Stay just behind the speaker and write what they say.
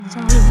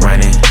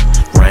running,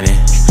 running.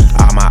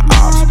 All my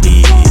ops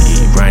be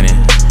running,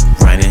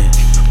 running,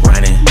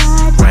 running,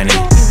 running,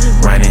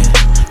 running,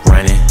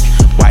 running.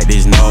 Wipe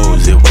his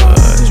nose, it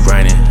was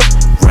running,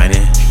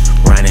 running,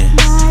 running,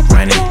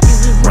 running,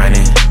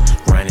 running,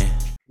 running.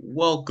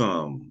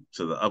 Welcome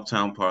to the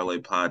Uptown Parlay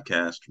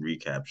podcast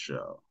recap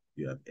show.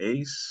 You have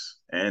Ace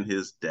and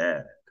his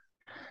dad.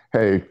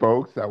 Hey,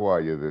 folks, how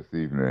are you this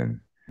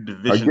evening?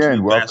 Division Again,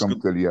 two welcome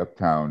to the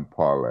Uptown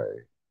Parlay.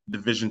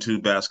 Division two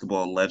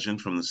basketball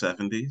legend from the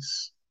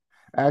 70s.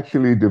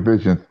 Actually,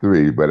 Division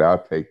 3, but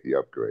I'll take the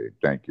upgrade.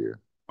 Thank you.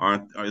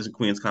 Is it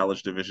Queens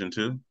College Division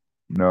two?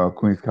 No,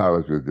 Queens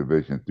College was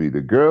Division 3.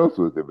 The girls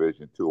was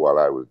Division 2 while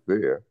I was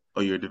there.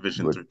 Oh, you're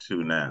Division But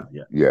two now.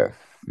 Yeah.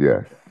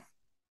 yes.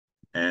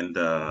 And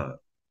I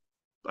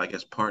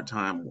guess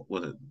part-time,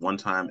 was it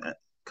one-time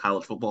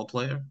college football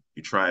player?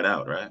 You tried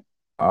out, right?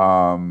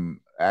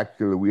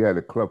 Actually, we had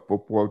a club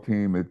football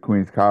team at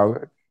Queens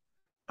College,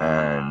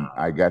 and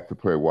I got to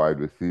play wide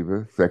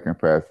receiver, second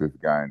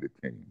fastest guy in the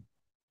team.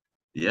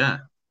 Yeah.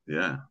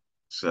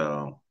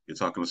 So you're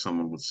talking to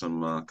someone with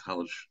some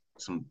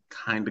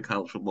kind of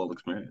college football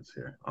experience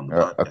here on the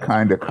podcast. A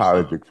kind of First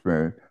college time.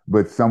 experience,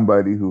 but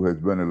somebody who has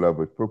been in love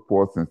with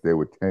football since they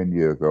were 10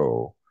 years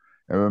old.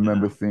 I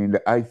remember seeing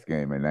the Ice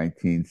Game in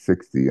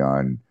 1960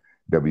 on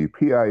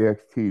WPIX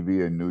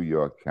TV in New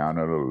York,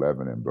 Channel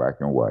 11 in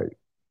black and white.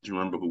 Do you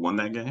remember who won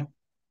that game?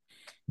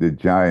 The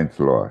Giants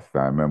lost.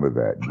 I remember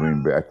that.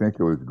 Green Bay. I think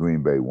it was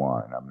Green Bay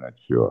won. I'm not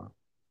sure.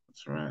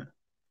 That's right.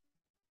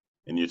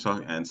 And you're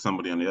talking, and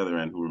somebody on the other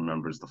end who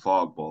remembers the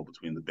fog ball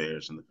between the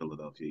Bears and the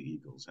Philadelphia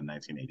Eagles in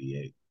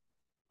 1988.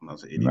 When I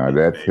was an itty Now bitty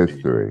that's baby.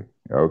 history.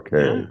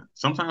 Okay. Yeah.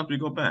 Sometimes we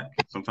go back.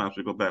 Sometimes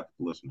we go back with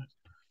the listeners.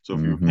 So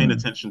if you were paying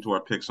attention to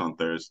our picks on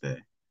Thursday,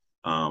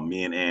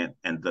 me and Ant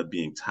ended up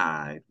being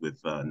tied with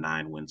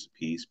 9 wins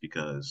apiece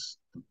because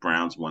the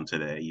Browns won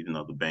today, even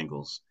though the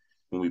Bengals,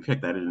 when we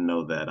picked, I didn't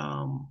know that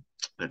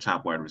their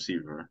top wide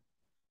receiver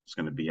was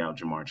going to be out,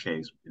 Jamar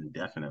Chase,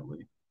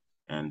 indefinitely.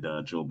 And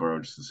Joe Burrow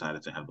just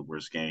decided to have the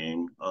worst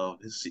game of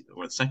his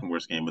or the second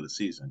worst game of the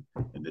season.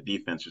 And the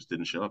defense just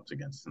didn't show up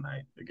against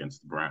tonight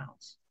against the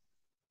Browns.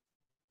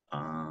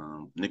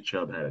 Nick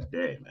Chubb had a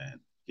day, man.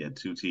 He had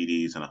 2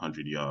 TDs and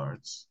 100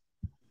 yards.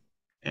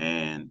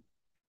 And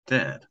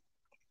Dad,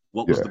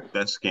 what was the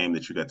best game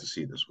that you got to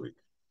see this week?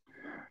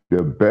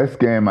 The best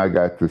game I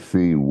got to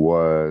see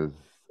was,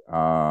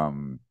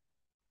 well,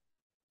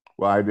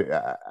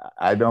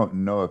 I don't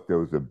know if there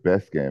was the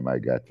best game I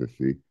got to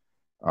see.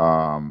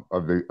 Of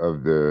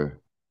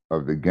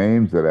the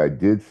games that I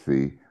did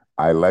see,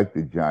 I liked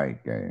the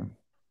Giant game.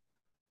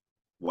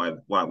 Why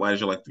did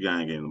you like the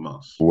Giant game the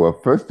most? Well,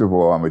 first of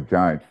all, I'm a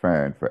Giant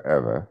fan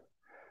forever.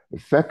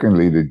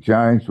 Secondly, the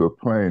Giants were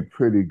playing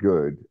pretty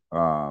good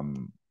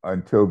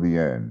until the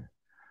end.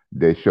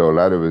 They show a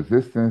lot of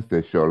resistance.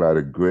 They show a lot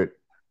of grit.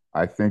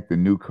 I think the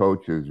new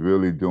coach is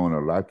really doing a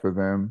lot for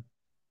them.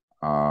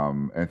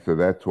 And so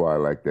that's why I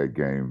like that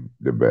game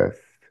the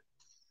best.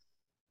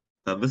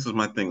 Now, this is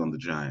my thing on the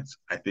Giants.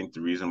 I think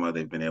the reason why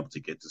they've been able to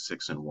get to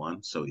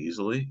 6-1 so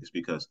easily is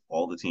because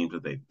all the teams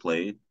that they've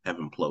played have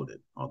imploded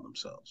on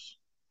themselves.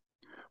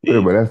 Yeah,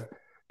 but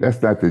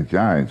that's not the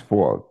Giants'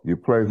 fault. You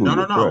play who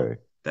you play.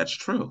 That's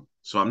true.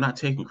 So I'm not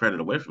taking credit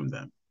away from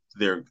them.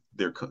 They're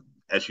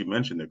as you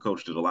mentioned, their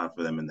coach did a lot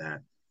for them in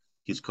that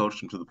he's coached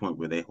them to the point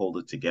where they hold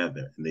it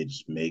together and they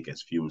just make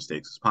as few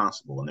mistakes as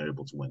possible and they're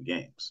able to win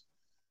games,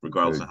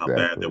 regardless of how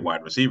bad their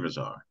wide receivers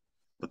are.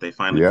 But they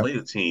finally played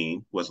a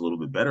team who was a little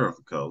bit better of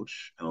a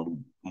coach and a little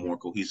more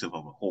cohesive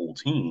of a whole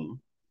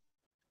team.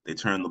 They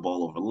turned the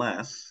ball over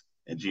less,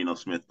 and Geno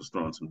Smith was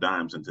throwing some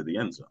dimes into the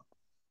end zone.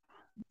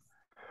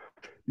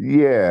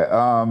 Yeah,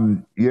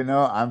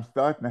 I'm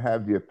starting to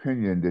have the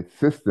opinion that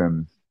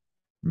systems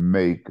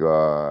make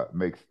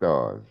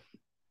stars.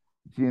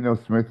 Geno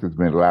Smith has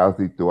been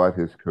lousy throughout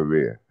his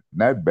career.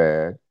 Not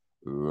bad,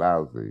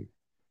 lousy.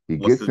 He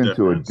What's gets the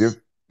into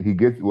difference? he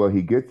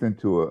gets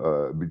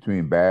into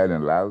between bad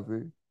and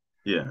lousy.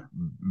 Yeah.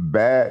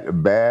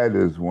 Bad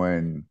is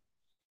when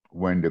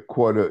the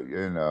quarter,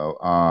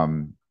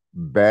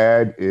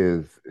 bad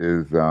is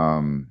who's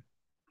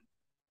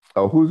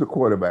the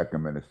quarterback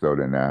in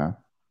Minnesota now?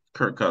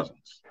 Kirk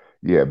Cousins.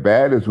 Yeah,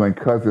 bad is when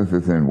Cousins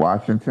is in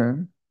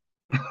Washington,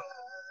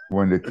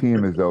 when the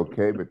team is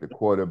okay, but the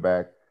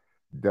quarterback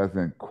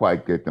doesn't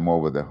quite get them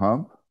over the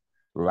hump.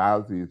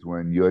 Lousy is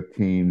when your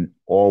team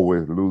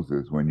always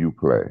loses when you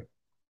play.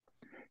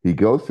 He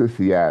goes to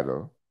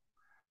Seattle,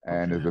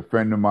 and as a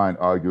friend of mine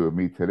argued with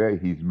me today,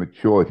 he's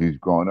matured, he's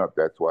grown up,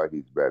 that's why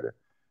he's better.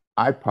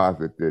 I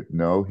posit that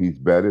no, he's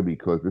better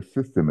because the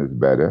system is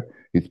better.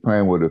 He's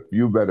playing with a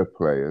few better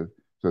players,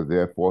 so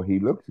therefore he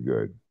looks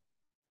good.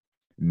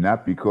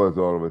 Not because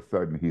all of a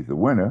sudden he's a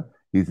winner,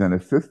 he's in a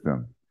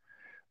system.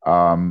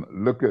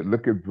 Look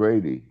at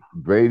Brady.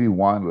 Brady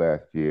won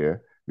last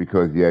year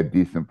because he had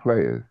decent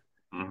players.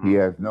 He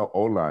has no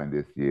O-line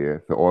this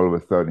year, so all of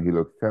a sudden he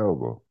looks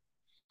terrible.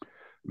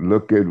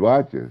 Look at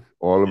Rodgers.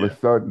 All of a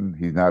sudden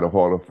he's not a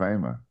Hall of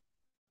Famer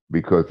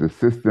because the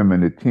system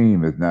and the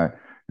team is not.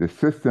 the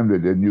system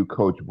that the new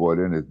coach brought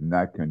in is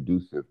not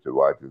conducive to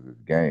Rodgers'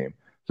 game.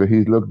 So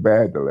he's looked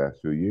bad the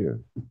last few years.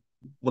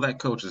 Well, that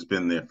coach has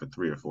been there for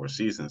 3 or 4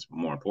 seasons, but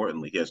more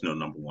importantly, he has no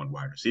number one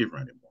wide receiver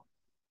anymore.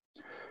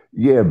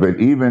 Yeah, but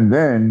even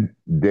then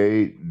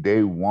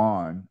they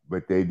won,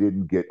 but they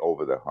didn't get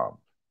over the hump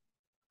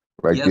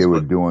like they Yes, were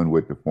but doing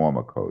with the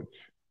former coach.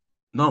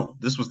 no,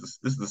 this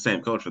is the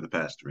same coach for the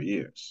past 3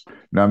 years.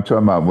 Now I'm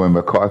talking about when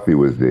McCarthy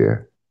was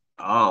there.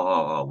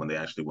 When they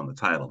actually won the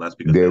title. That's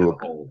because They were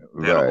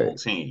they had a right. whole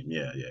team.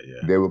 Yeah, yeah,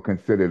 yeah. They were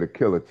considered a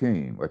killer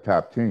team, a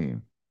top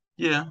team.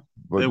 Yeah,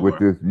 they But with were.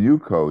 this new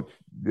coach,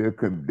 they've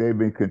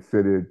been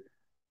considered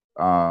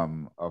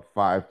a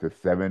 5 to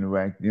 7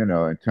 ranked,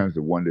 in terms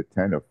of 1 to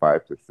 10 or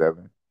 5 to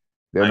 7.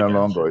 They're I no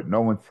got you. longer,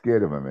 no one's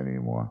scared of them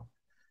anymore.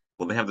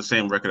 Well, they have the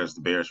same record as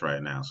the Bears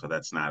right now, so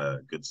that's not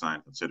a good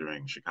sign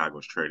considering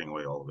Chicago's trading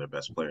away all of their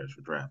best players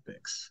for draft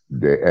picks.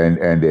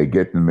 And they're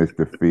getting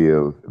Mr.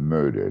 Fields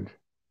murdered.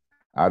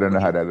 I don't Well,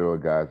 know how that little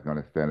guy's going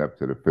to stand up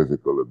to the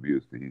physical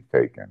abuse that he's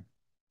taken.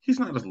 he's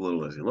not as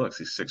little as he looks.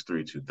 He's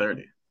 6'3",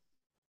 230.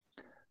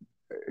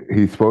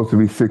 He's supposed to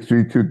be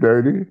 6'3",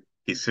 230.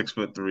 He's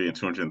 6'3" and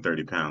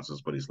 230 pounds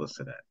is what he's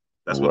listed at.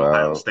 That's what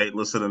Ohio Well, State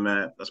listed him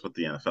at. That's what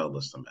the NFL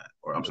lists him at.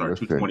 Or I'm sorry,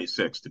 listen,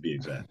 226 to be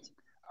exact.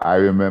 I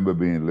remember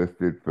being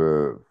listed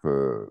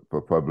for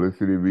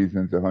publicity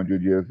reasons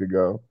 100 years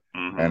ago,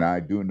 and Mm-hmm. I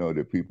do know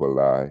that people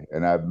lie.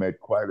 And I've met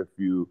quite a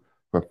few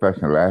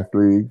professional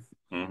athletes,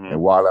 and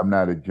Mm-hmm. while I'm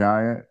not a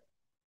giant,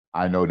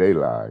 I know they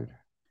lied.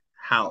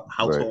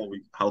 But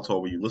How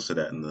tall were you listed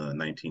at in the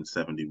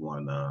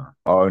 1971?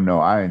 oh no,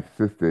 I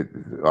insisted.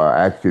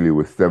 Actually, it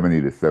was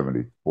 70 to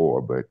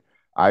 74, but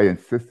I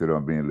insisted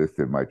on being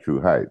listed my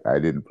true height. I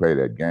didn't play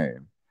that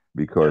game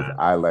because God.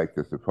 I like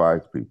to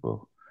surprise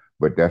people.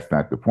 But that's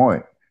not the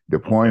point. The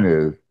Okay. point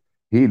is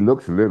he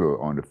looks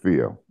little on the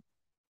field.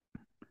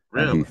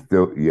 And Really?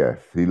 yes,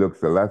 he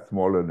looks a lot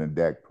smaller than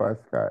Dak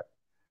Prescott,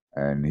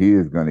 and he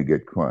is going to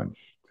get crunched.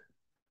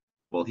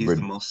 Well, he's But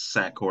the most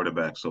sacked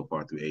quarterback so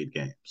far through 8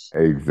 games.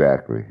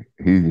 exactly,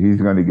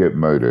 he's going to get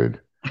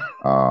murdered.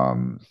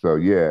 So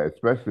yeah,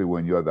 especially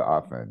when you're the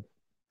offense.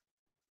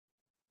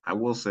 I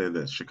will say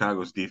this: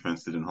 Chicago's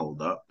defense didn't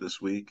hold up this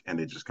week, and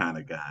they just kind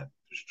of got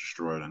just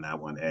destroyed on that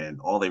one.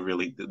 And all they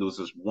really there was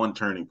this one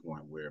turning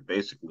point where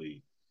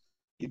basically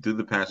he threw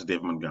the pass to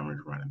David Montgomery,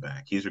 running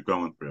back. He's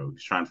going through.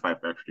 He's trying to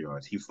fight for extra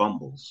yards. He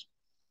fumbles.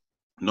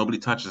 Nobody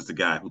touches the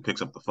guy who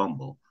picks up the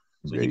fumble.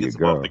 So There he you gets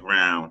up off the go.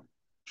 ground,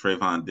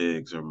 Trayvon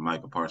Diggs or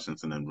Micah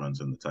Parsons, and then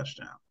runs in the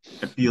touchdown.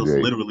 And Fields They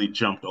literally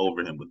jumped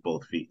over him with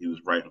both feet. He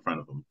was right in front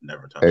of him,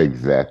 never touched him.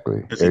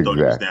 exactly, Because he thought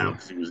he was down, exactly.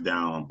 because he was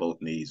down on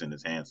both knees and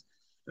his hands,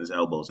 and his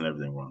elbows and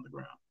everything were on the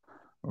ground.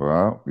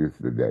 Well, it's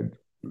the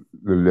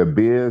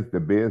Bears. The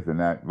Bears are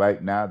not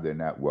right now. They're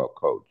not well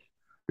coached.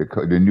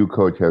 The new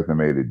coach hasn't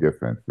made a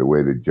difference. The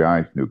way the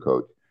Giants' new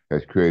coach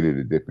has created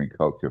a different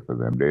culture for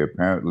them. They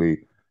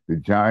apparently the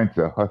Giants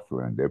are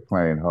hustling. They're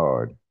playing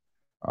hard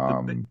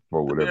The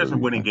for the whatever Bears are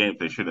winning reason. games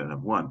they shouldn't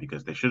have won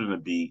because they shouldn't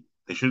have beat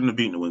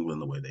New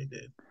England the way they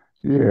did.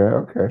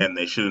 Yeah, okay. And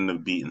they shouldn't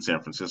have beaten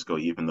San Francisco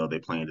even though they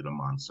played it a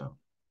monsoon.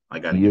 I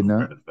gotta You give them know,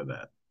 credit for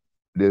that.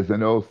 there's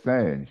an old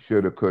saying: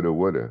 "Shoulda, coulda,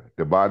 woulda."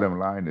 The bottom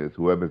line is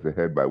whoever's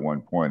ahead by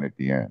 1 point at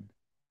the end.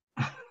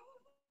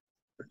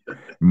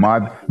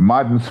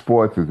 Modern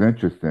sports is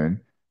interesting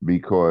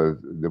because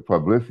the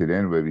publicity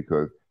anyway,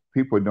 because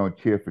people don't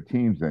cheer for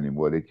teams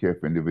anymore. They cheer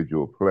for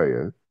individual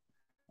players.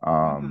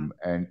 Mhm.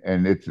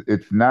 And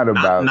it's not Not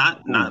about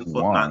not not who's in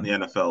foot, not in won. the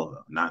NFL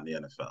though. Not in the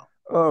NFL.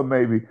 Oh,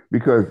 maybe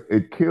because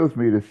it kills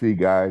me to see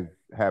guys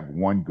have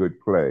one good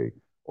play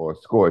or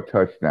score a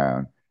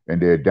touchdown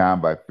and they're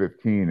down by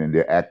 15 and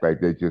they act like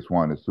they just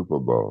won a Super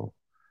Bowl.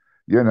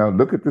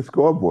 Look at the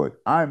scoreboard.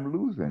 I'm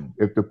losing.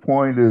 If the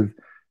point is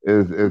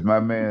as my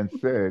man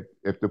said,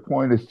 if the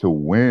point is to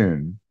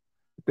win,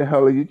 what the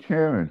hell are you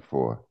cheering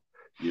for?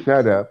 You,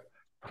 Shut up,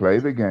 play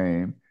the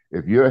game.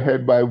 If you're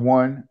ahead by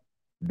 1,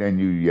 then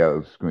you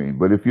yell, scream.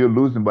 But if you're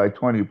losing by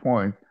 20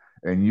 points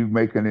and you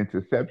make an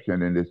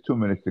interception and there's 2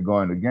 minutes to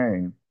go in the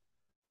game,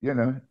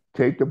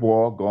 take the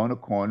ball, go in the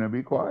corner, and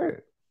be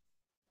quiet.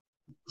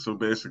 so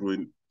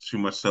basically, too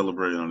much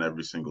celebrating on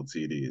every single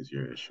TD is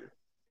your issue.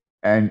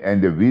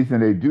 And the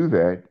reason they do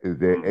that is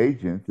their Mhm.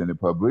 agents and the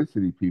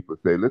publicity people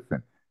say,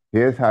 listen,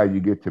 here's how you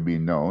get to be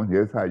known.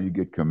 Here's how you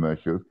get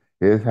commercials.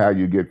 Here's how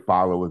you get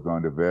followers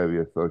on the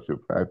various social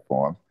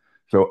platforms.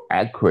 So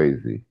act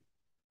crazy.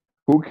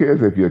 Who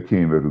cares if your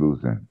team is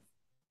losing?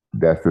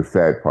 That's the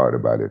sad part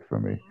about it for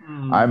me.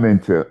 Mm. I'm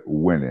into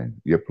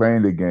winning. You're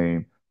playing the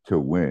game to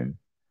win.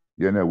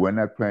 We're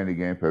not playing the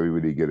game for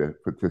everybody to get a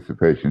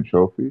participation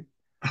trophy.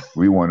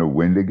 We want to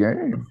win the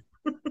game.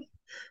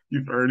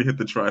 You've already hit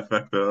the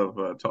trifecta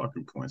of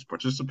talking points: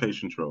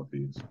 participation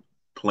trophies,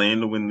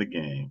 playing to win the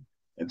game,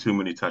 and too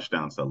many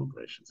touchdown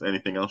celebrations.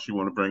 Anything else you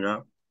want to bring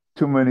up?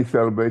 Too many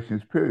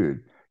celebrations,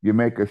 period. You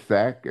make a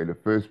sack in the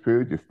first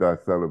period, you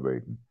start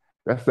celebrating.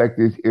 That's like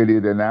these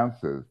idiot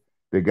announcers.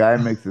 The guy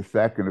makes a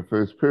sack in the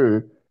first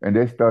period, and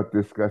they start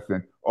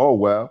discussing, oh,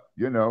 well,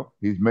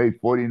 he's made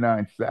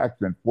 49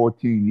 sacks in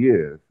 14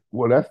 years.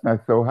 Well, that's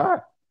not so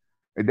hot.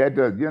 And that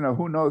does,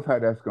 who knows how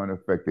that's going to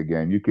affect the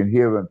game? You can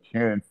hear them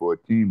cheering for a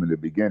team in the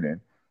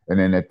beginning, and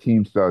then that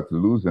team starts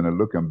losing and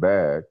looking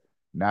bad.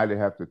 Now they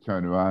have to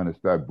turn around and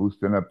start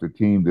boosting up the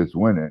team that's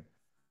winning.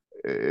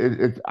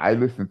 I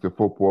listen to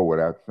football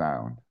without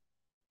sound.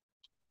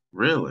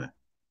 Really?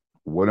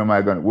 What am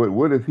I going to,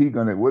 what is he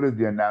going to, what is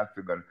the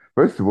announcer going to,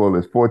 first of all,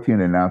 there's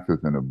 14 announcers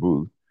in a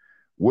booth.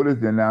 What is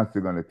the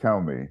announcer going to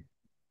tell me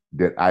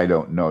that I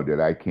don't know,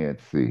 that I can't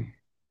see?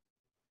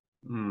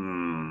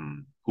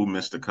 Who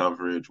missed the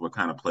coverage? What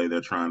kind of play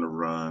they're trying to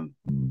run?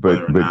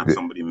 Whether or But not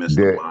somebody missed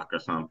a they're, block or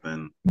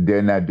something.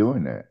 they're not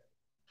doing that.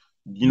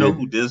 You know They're,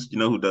 who does? You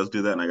know who does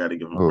do that? And I got to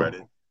give him oh,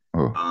 credit.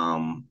 oh,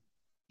 Um,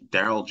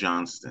 Daryl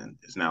Johnston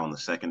is now on the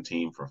second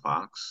team for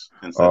Fox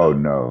instead oh of.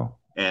 no.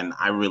 And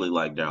I really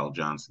like Daryl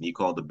Johnston. He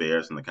called the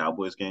Bears and the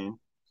Cowboys game.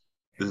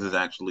 This is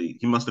actually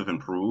he must have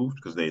improved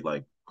because they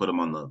like put him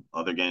on the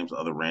other games,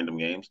 other random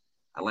games.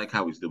 I like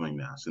how he's doing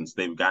now since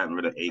they've gotten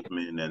rid of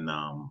Aikman and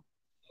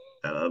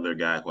that other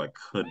guy who I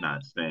could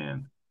not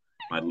stand.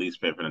 My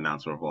least favorite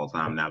announcer of all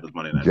time now does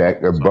Monday Night Jack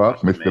Football. the So I'm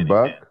Buck, just a Mr. Manning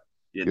fan. Buck.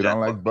 Yeah, You don't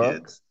Jack Buck like Buck?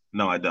 kids.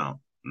 No, I don't.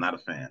 Not a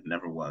fan.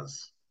 Never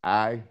was.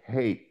 I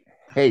hate,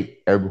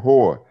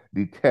 abhor,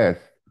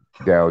 detest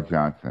Dal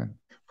Johnson.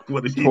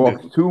 What did he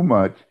Talks do? too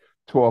much,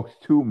 talks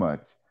too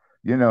much.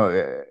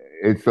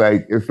 It's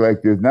like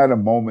there's not a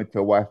moment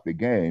to watch the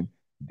game.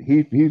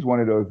 He's one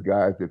of those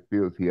guys that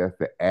feels he has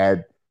to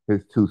add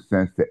his 2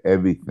 cents to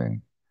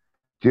everything.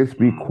 Just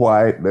be Mm,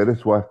 quiet. Let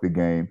us watch the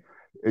game.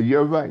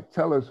 You're right.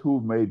 Tell us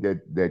who made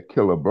that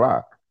killer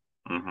block.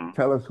 hmm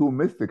Tell us who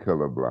missed the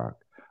killer block.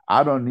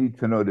 I don't need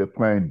to know they're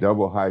playing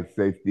double high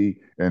safety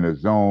in a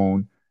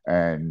zone,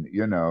 and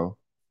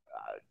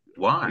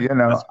Why? you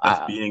know,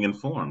 That's being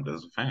informed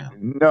as a fan.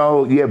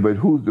 no, yeah, but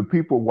who's the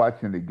people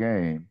watching the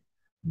game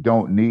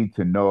don't need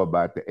to know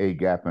about the A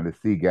gap and the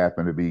C gap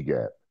and the B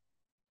gap.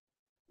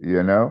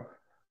 You know,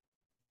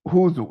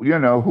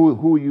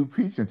 who are you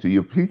preaching to?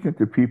 You're preaching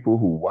to people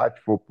who watch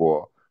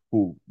football,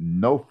 who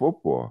know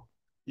football.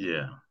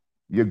 Yeah.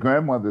 Your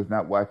grandmother's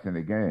not watching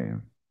the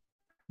game.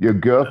 Your No.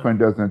 girlfriend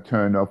doesn't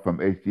turn up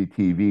from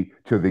HGTV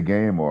to the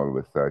game all of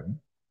a sudden.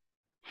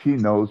 She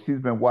knows she's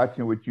been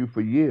watching with you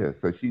for years,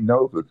 so she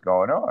knows what's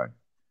going on.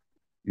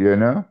 You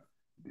know,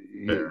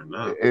 Fair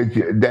enough.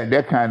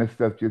 that kind of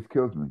stuff just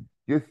kills me.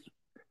 Just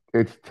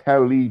it's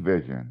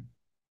television,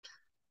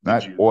 Did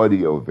not you?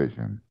 audio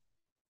vision.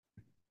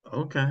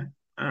 Okay.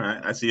 All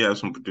right. I see you have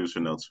some producer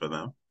notes for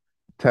them.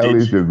 Tele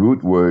Did is the you?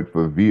 root word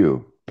for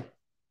view.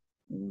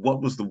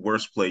 What was the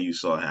worst play you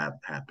saw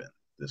happen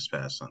this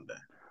past Sunday?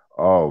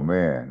 Oh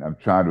man, I'm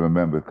trying to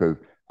remember because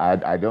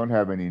I don't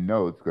have any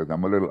notes because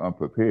I'm a little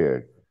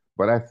unprepared.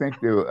 But I think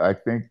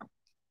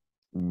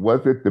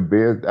was it the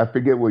Bears? I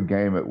forget what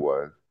game it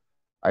was.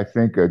 I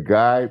think a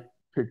guy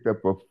picked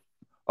up a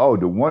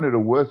the one of the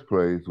worst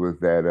plays was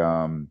that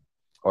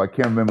I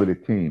can't remember the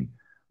team,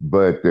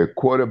 but the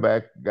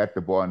quarterback got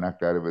the ball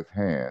knocked out of his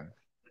hands,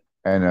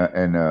 and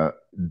a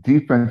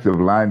defensive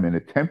lineman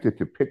attempted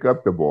to pick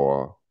up the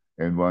ball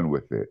and run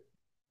with it.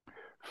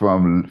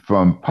 From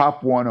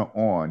Pop Warner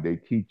on, they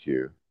teach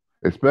you,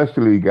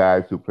 especially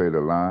guys who play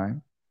the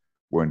line,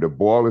 when the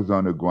ball is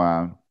on the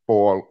ground,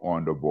 fall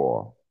on the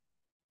ball.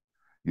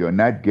 You're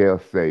not Gail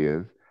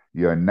Sayers.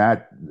 You're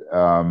not,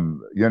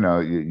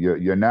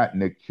 you're not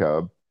Nick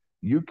Chubb.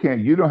 You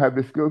don't have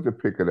the skills to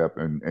pick it up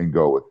and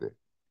go with it.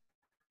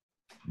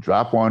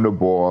 Drop on the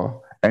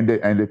ball, and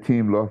the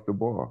team lost the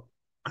ball.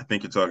 I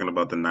think you're talking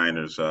about the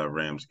Niners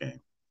Rams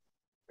game.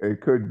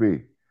 It could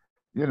be,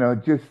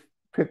 just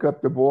pick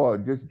up the ball,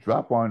 just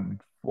drop on,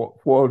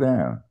 fall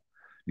down.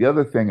 The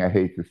other thing I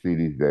hate to see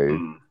these days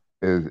Mm.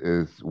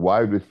 is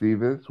wide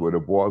receivers where the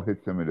ball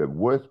hits them in the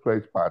worst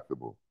place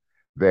possible,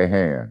 their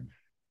hands,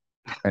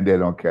 and they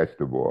don't catch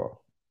the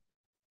ball.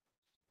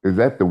 Is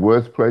that the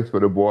worst place for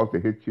the ball to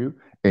hit you?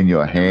 In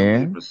your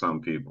Legitimately hand? for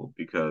some people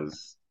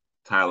because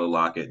Tyler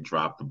Lockett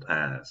dropped the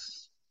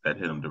pass that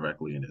hit him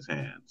directly in his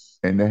hands.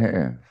 In the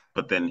hands.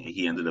 But then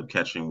he ended up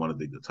catching one of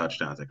the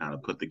touchdowns that kind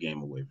of put the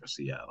game away for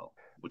Seattle,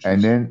 which And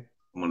is then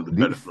one of the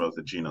better these throws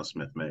that Geno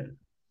Smith made.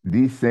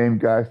 these same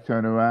guys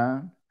turn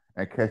around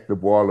and catch the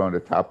ball on the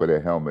top of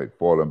their helmet,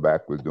 falling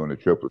backwards doing a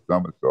triple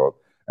somersault,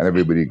 and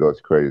everybody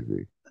goes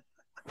crazy.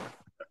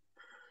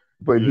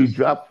 But he Just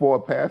dropped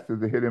four passes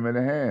to hit him in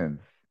the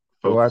hands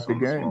focus throughout the on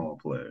the game. small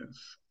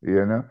plays.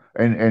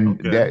 And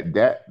Okay.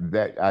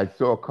 that I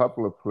saw a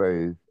couple of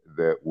plays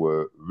that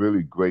were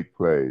really great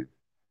plays.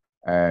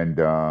 And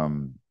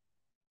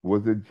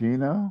was it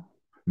Gino?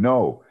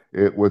 No,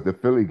 it was the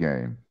Philly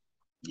game.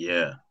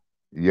 Yeah.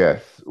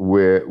 Yes,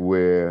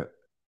 where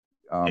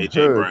AJ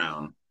Hurts,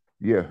 Brown.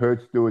 yeah,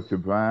 Hurts threw it to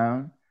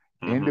Brown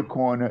in the hmm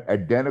corner,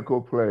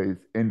 identical plays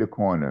in the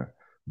corner,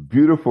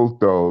 beautiful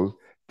throws,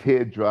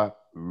 teardrop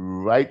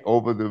right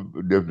over the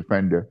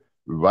defender,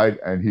 right,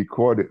 and he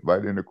caught it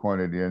right in the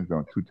corner of the end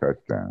zone, 2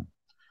 touchdowns.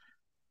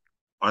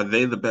 Are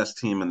they the best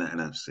team in the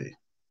NFC?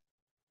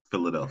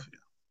 Philadelphia.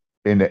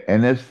 In the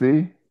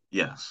NFC,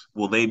 Yes.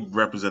 Will they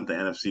represent the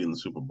NFC in the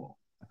Super Bowl?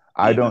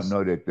 I Yeah, don't because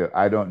know that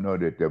I don't know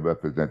that they'll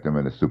represent them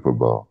in the Super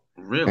Bowl.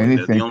 really,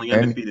 they're the Anything only and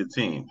undefeated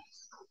team.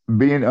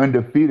 being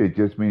undefeated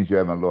just means you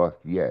haven't lost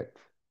yet.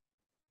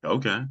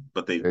 Okay,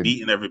 but they've It,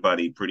 beaten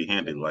everybody pretty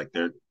handily. Like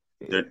their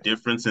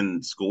difference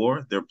in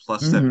score, they're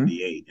plus hmm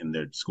 78 in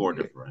their score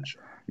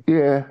differential,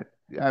 Yeah,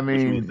 I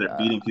which means mean, they're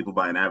beating people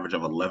by an average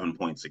of 11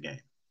 points a game.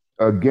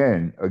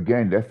 again,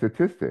 that's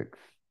statistics.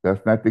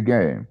 That's not the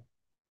game.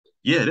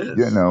 Yeah, it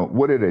You is. know,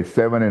 what are they,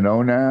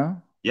 7-0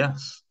 now?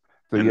 Yes.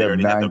 So And they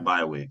already had their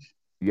bye week.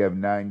 you have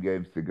 9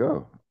 games to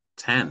go.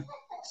 10,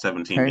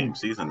 17 game 10,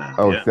 season now.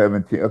 oh, Yeah.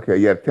 17. Okay,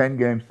 you have 10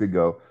 games to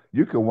go.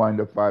 You could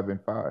wind up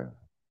 5-5.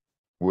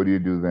 What do you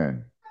do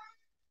then?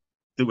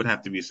 There would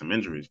have to be some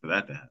injuries for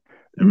that to happen.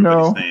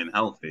 Everybody's No, staying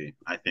healthy.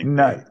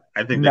 not,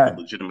 I think they could not,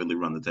 legitimately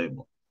run the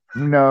table.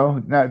 no,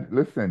 not,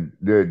 listen,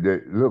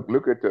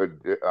 look at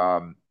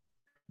the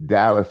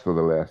Dallas for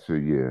the last few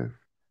years.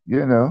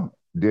 You know,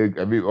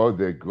 I mean, oh,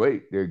 they're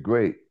great. They're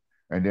great.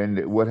 And then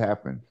what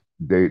happens?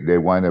 They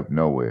wind up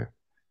nowhere.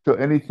 So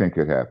anything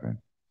could happen.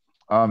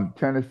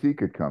 Tennessee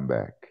could come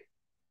back.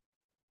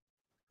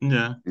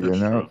 Yeah, You that's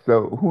know, true.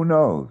 so who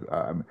knows?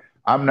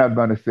 I'm not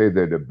going to say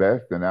they're the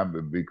best, and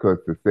I'm because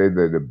to say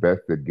they're the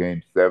best at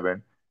Game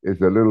 7 is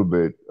a little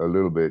bit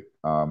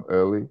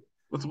early.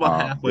 It's about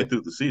halfway They,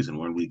 through the season.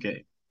 We're in week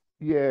 8.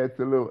 yeah, it's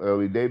a little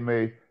early. They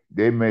may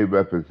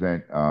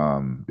represent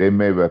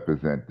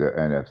the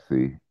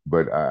NFC,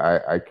 but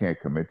I can't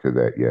commit to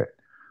that yet.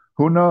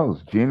 Who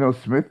knows? Geno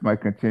Smith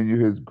might continue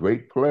his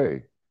great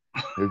play.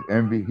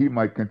 He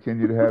might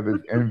continue to have his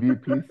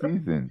MVP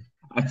season.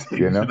 I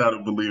think You you're know, not a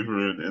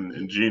believer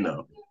in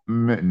Geno.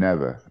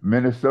 Never.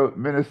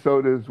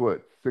 Minnesota is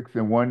what,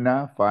 6-1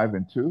 now,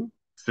 5-2.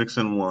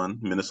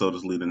 6-1.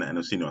 Minnesota's leading the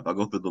NFC North. I'll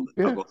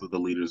Yeah. go through the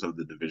leaders of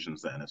the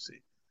divisions of the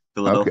NFC.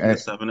 Okay. Philadelphia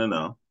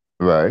 7-0.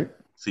 Right.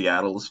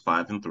 Seattle is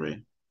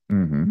 5-3.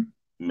 hmm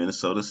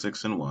Minnesota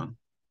 6-1.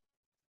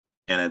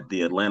 And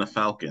the Atlanta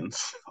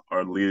Falcons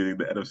are leading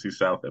the NFC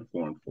South at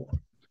 4-4.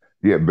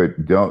 Yeah,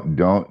 but don't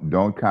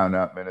count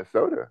out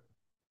Minnesota.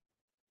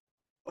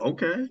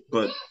 Okay,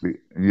 but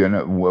You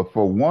know, well,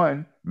 for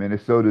one,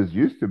 Minnesota's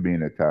used to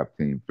being a top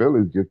team.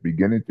 Philly's just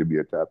beginning to be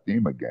a top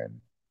team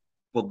again.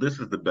 well, this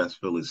is the best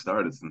Phillies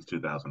started since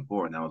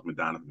 2004, and that was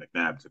McDonough and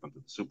McNabb took them to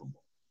the Super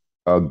Bowl.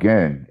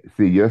 Again,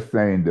 see, you're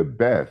saying the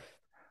best.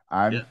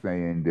 I'm Yeah,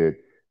 saying that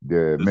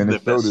the this is their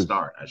best Minnesota's,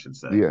 start, I should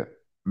say. yeah,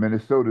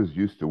 Minnesota's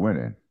used to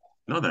winning.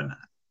 No, they're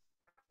not.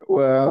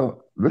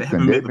 Well, They listen,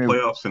 haven't made the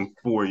playoffs in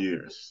 4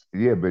 years.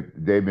 yeah, but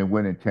they've been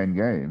winning 10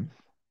 games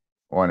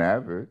on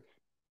average.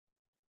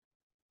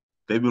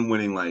 They've been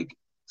winning like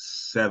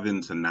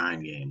 7 to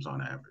 9 games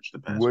on average the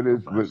past What four or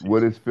is five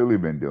what has seasons. Philly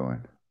been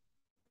doing?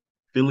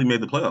 Philly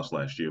made the playoffs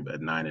last year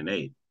at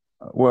 9-8,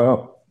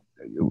 Well,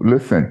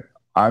 listen,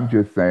 I'm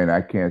just saying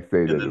I can't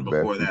say and they're the then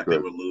best before that they because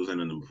were losing,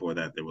 and then before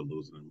that they were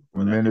losing, and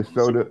before that they won the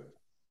Super Minnesota Bowl.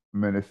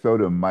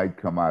 Minnesota might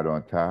come out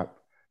on top.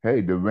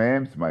 Hey, the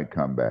Rams might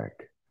come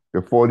back.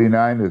 The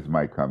 49ers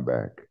might come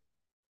back.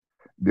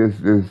 There's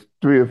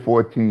 3 or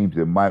 4 teams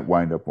that might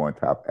wind up on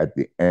top at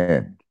the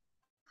end.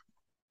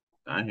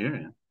 I hear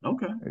you.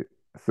 Okay,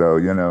 So,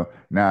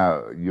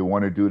 now you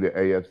want to do the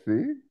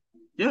AFC?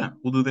 yeah,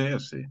 we'll do the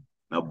AFC.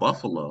 Now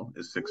Buffalo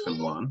is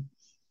 6-1.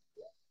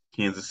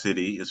 Kansas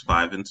City is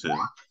 5-2.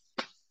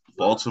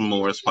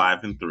 Baltimore is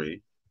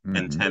 5-3,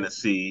 and hmm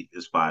Tennessee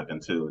is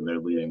 5-2, and they're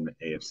leading the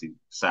AFC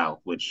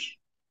South, which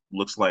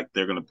looks like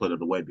they're going to put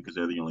it away because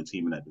they're the only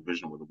team in that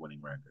division with a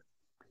winning record.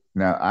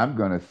 Now, I'm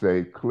going to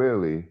say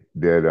clearly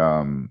that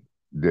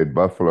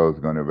Buffalo is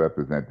going to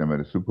represent them in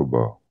the Super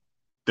Bowl.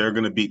 They're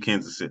going to beat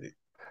Kansas City.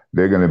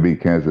 They're going to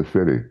beat Kansas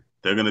City.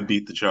 They're going to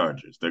beat the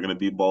Chargers. They're going to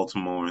beat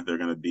Baltimore. They're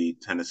going to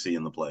beat Tennessee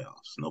in the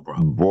playoffs. No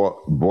problem.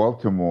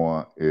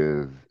 Baltimore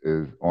is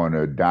on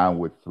a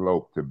downward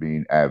slope to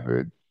being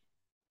average.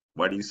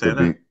 Why do you To say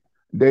be, that?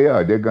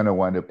 they're going to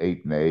wind up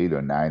 8-8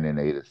 or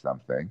 9-8 or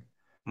something.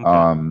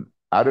 Okay.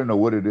 I don't know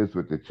what it is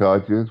with the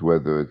Chargers,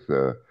 whether it's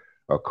a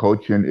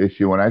coaching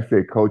issue. When I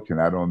say coaching,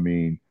 I don't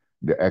mean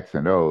the X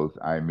and O's.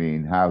 I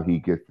mean how he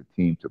gets the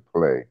team to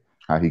play,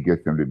 how he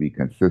gets them to be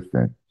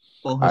consistent.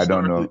 Well, I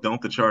don't historically, know.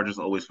 don't the Chargers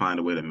always find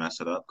a way to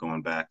mess it up,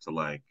 going back to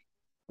like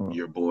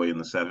your boy in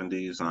the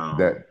 70s,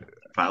 That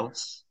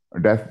Fouts?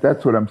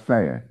 that's what I'm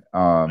saying.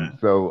 Yeah.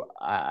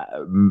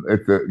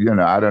 It's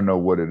I don't know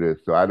what it is.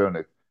 So I don't.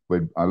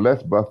 But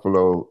unless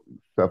Buffalo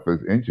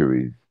suffers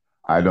injuries,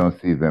 I Yeah. don't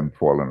see them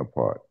falling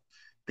apart.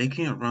 They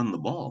can't run the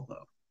ball,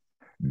 though.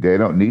 They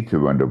don't need to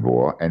run the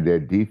ball, and their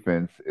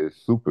defense is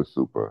super,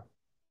 super.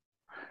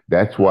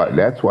 That's why Mm,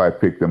 that's why I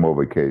picked them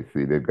over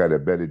KC. They've got a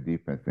better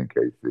defense than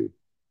KC.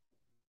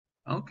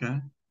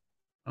 okay.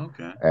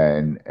 Okay.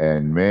 And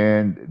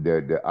man,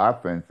 the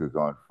offense is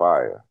on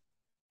fire.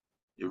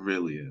 It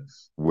really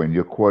is. When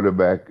your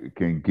quarterback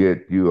can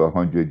get you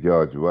 100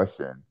 yards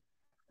rushing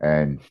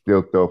and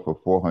still throw for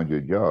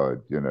 400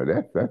 yards,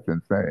 that's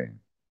insane.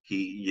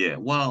 Yeah.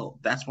 Well,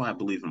 that's why I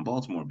believe in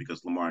Baltimore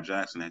because Lamar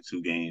Jackson had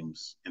 2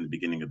 games in the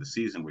beginning of the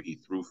season where he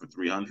threw for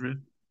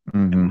 300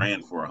 and hmm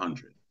ran for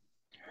 100.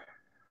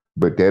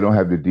 But they don't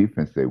have the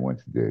defense they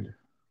once did.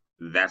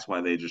 That's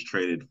why they just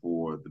traded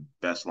for the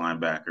best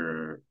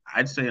linebacker,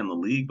 I'd say in the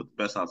league, but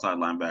the best outside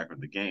linebacker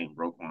in the game,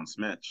 Roquan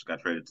Smith, just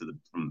got traded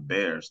from the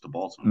Bears to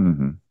Baltimore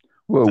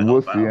Well, to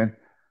we'll help see. out.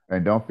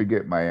 And don't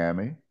forget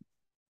Miami.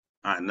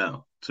 I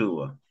know,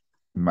 Tua.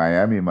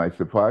 Miami might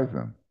surprise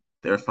them.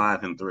 They're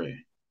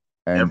 5-3.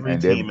 And Every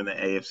and team they've in the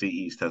AFC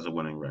East has a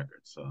winning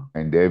record. So,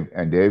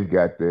 they've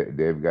got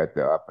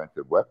the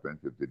offensive weapons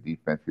if the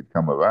defense could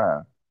come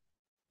around.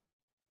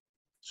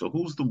 so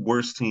who's the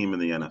worst team in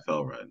the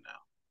NFL right now?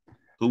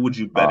 Who would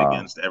you bet Uh,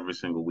 against every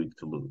single week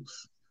to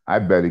lose? I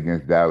bet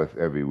against Dallas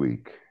every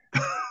week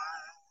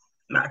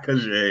Not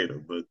because you hate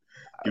them, but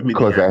give me the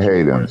because I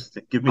hate actual them. worst.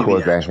 Give me the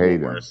Because I actual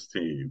hate them. worst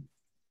team.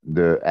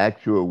 The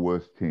actual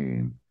worst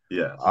team.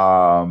 Yes.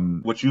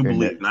 Um, What you in the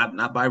believe,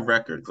 not by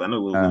record, because I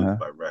know we'll lose uh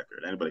by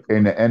record. Anybody can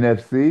in lose the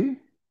NFC.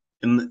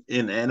 in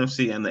the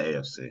NFC and the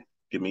AFC.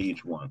 Give me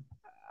each one.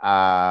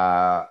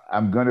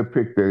 I'm gonna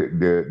pick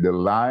the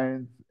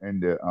Lions in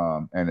the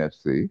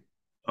NFC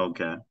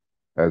Okay.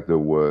 as the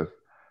worst,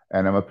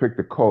 and I'm gonna pick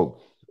the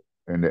Colts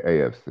in the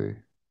AFC.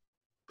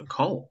 The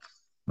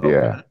Colts.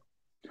 Yeah, Okay.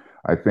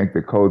 I think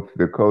the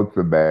Colts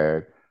are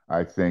bad.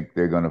 I think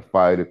they're gonna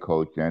fire the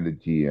coach and the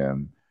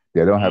GM.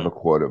 They don't have a Mm,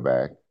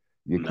 quarterback.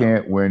 You no.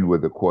 can't win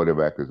with a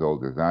quarterback as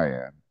old as I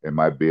am, and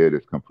my beard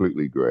is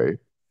completely gray.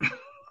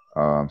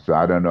 So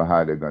I don't know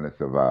how they're gonna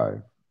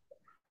survive.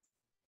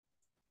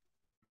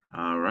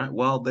 All right.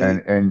 Well,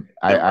 And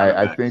their running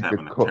I back is think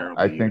having a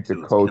terrible I year think the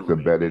too. It's Colts are killing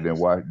me in better than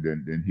fantasy.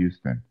 than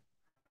Houston,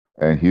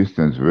 and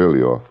Houston's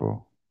really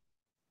awful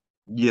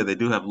Yeah, they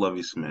do have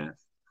Lovey Smith,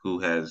 who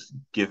has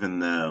given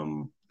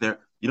them their.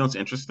 You know, it's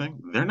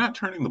interesting. They're not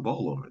turning the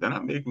ball over. They're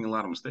not making a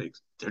lot of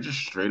mistakes. They're just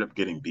straight up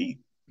getting beat.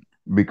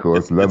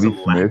 because It's a Lovey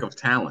lack Smith. of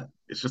talent.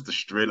 It's just a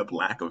straight up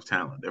lack of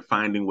talent. They're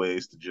finding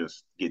ways to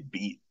just get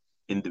beat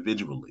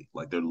individually,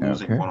 like they're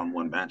losing Okay, one on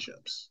one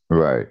matchups.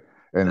 right,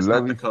 and That's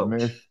not the Lovey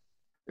Smith coach.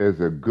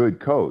 is a good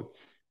coach,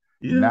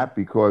 Yeah. not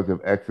because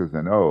of X's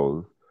and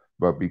O's,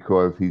 but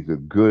because he's a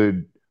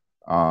good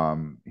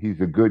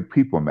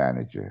people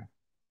manager.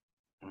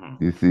 Mhm.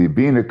 You see,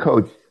 being a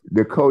coach,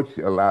 the coach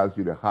allows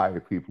you to hire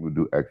people who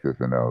do X's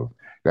and O's.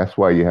 That's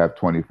why you have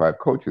 25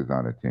 coaches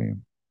on a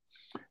team.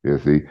 You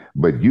see,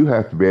 but you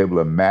have to be able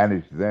to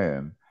manage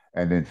them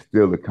and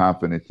instill the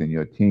confidence in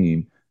your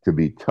team to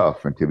be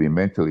tough and to be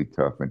mentally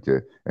tough and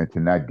to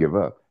not give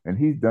up. And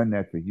he's done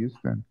that for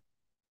Houston.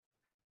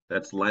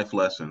 That's life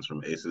lessons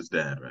from Ace's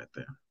dad right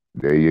there.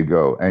 There you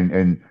go.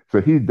 And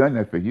so he's done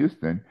that for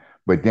Houston,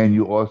 but then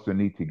you also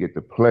need to get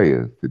the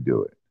players to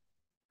do it.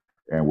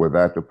 And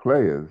without the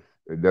players,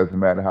 it doesn't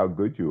matter how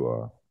good you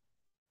are.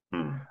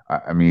 Hmm.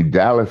 I mean,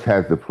 Dallas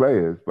has the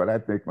players, but I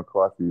think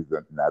McCarthy's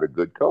not a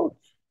good coach.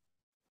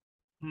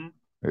 Hmm.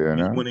 You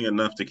He's know? winning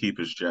enough to keep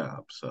his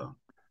job. So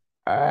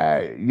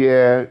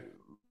Yeah,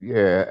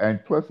 yeah,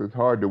 and plus it's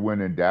hard to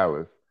win in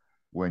Dallas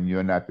when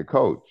you're not the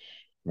coach.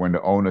 When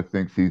the owner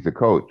thinks he's the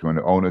coach, when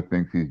the owner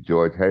thinks he's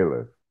George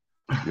Halas,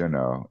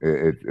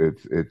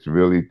 it's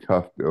really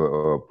tough.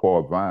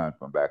 Paul Vine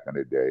from back in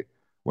the day,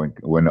 when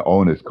the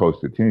owners coach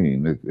the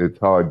team, it's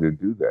hard to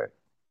do that.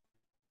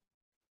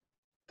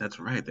 that's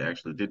right. They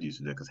actually did use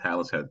it because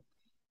Hallis had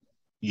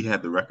he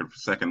had the record for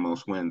second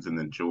most wins, and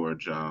then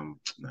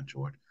not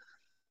George,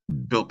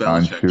 Bill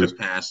Belichick Unsure. just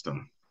passed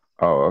him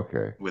Oh,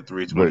 okay, with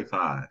but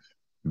 325,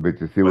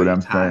 but you see but what he I'm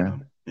tied saying?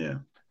 him. Yeah.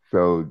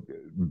 So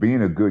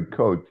being a good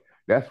coach,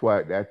 that's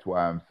why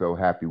I'm so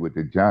happy with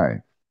the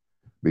Giants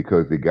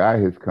because the guy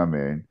has come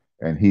in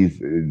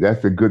and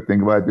that's a good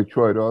thing about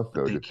Detroit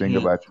But also. they The thing can't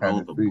about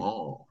throw the Tennessee,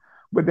 ball.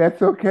 but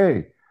that's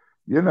okay.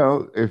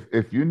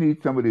 If you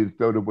need somebody to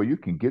throw the ball, you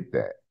can get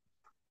that.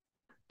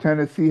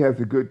 Tennessee has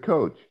a good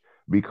coach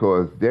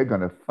because they're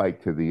going to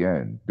fight to the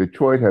end.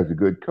 Detroit has a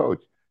good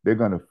coach. They're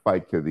going to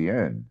fight to the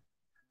end.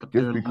 But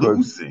Just they're because,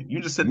 losing.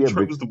 You just said yeah,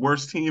 Detroit but was the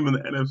worst team in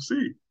the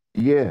NFC.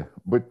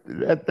 but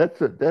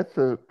that's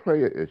a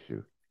player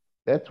issue.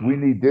 We Mm.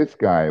 need this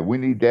guy. We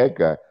need that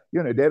guy.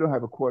 They don't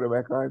have a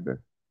quarterback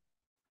either.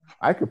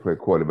 I could play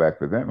quarterback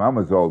for them. I'm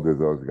as old as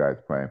those guys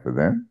playing for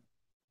them.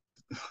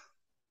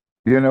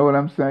 You know what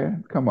I'm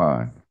saying? Come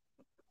on.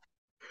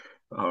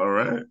 All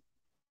right.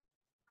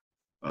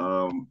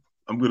 Um,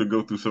 I'm going to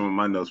go through some of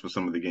my notes for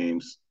some of the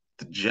games.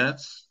 The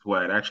Jets, who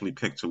I had actually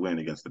picked to win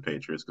against the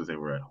Patriots because they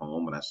were at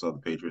home, and I saw the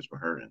Patriots were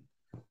hurting.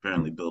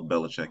 Apparently, Bill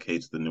Belichick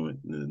hates the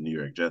New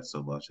York Jets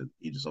so much that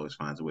he just always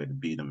finds a way to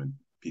beat them and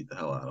beat the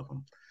hell out of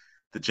them.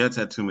 The Jets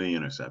had too many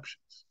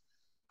interceptions.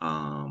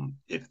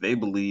 If they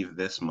believe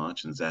this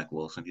much in Zach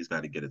Wilson, he's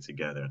got to get it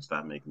together and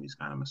stop making these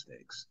kind of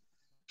mistakes.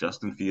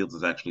 Justin Fields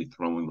is actually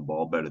throwing the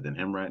ball better than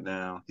him right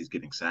now. He's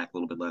getting sacked a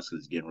little bit less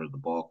because he's getting rid of the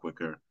ball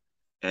quicker.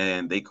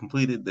 And they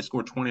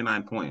scored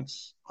 29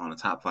 points on a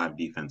top five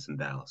defense in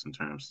Dallas in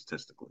terms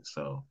statistically.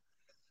 So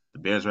the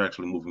Bears are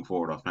actually moving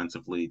forward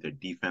offensively. Their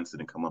defense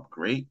didn't come up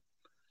great,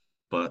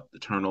 but the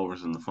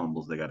turnovers and the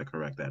fumbles, they got to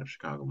correct that if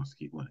Chicago wants to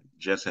keep winning.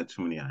 Jets had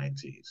too many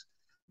INTs.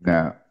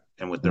 Now,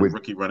 And with their with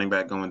rookie running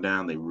back going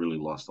down, they really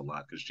lost a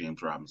lot because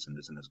James Robinson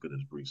isn't as good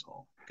as Brees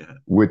Hall. Go ahead.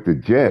 with the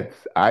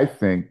Jets, I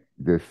think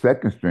the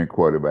second string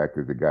quarterback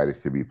is the guy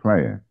that should be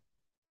playing.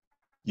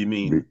 You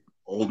Be- mean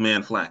old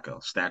man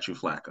Flacco, statue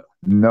Flacco,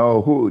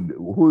 no, who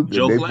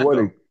Joe they brought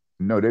Flacco? a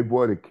no, they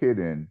brought a kid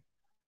in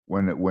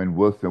when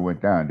Wilson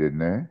went down, didn't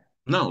they?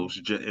 No,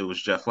 it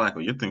was Jeff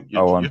Flacco.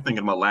 Oh, You're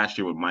thinking about last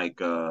year with Mike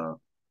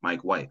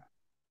White.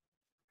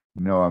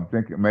 no, I'm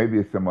thinking maybe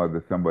it's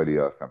somebody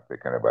else I'm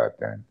thinking about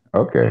then.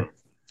 Okay.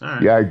 Hmm. All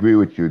right. Yeah, I agree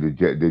with you.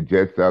 The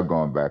Jets are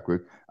going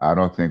backwards. I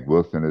don't think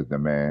Wilson is the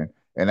man,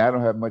 and I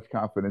don't have much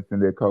confidence in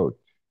their coach.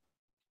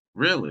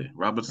 Really,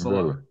 Robert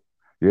Really. Salah.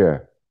 Yeah.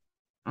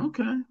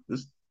 Okay,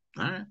 this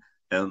all right.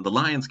 And the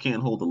Lions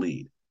can't hold the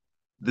lead.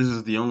 This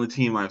is the only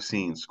team I've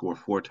seen score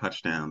 4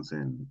 touchdowns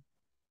in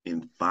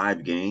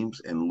 5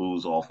 games and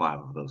lose all 5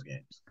 of those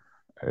games.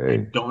 I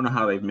Hey. don't know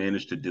how they've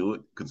managed to do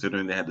it,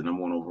 considering they had the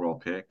number 1 overall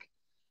pick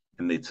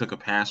and they took a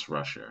pass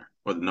rusher,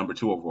 or the number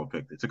 2 overall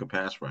pick. They took a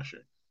pass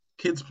rusher.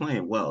 Kid's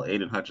playing well,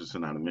 Aiden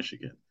Hutchinson out of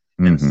Michigan,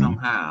 and Mm-hmm.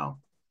 somehow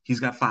he's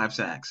got 5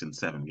 sacks in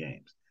 7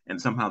 games,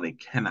 and somehow they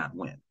cannot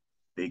win.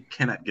 They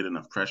cannot get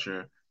enough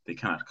pressure. They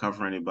cannot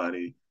cover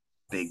anybody.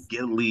 They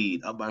get a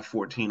lead up by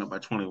 14, up by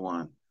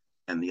 21,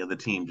 and the other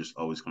team just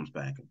always comes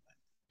back and wins.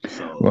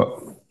 So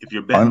Well, if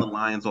you're betting the un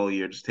Lions all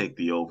year, just take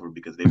the over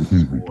because they will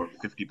score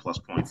 50 plus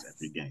points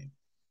every game.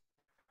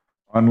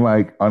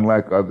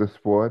 unlike other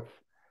sports,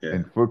 Yeah,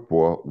 in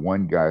football,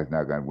 one guy is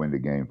not going to win the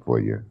game for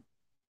you.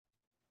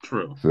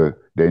 true. So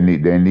they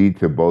need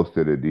to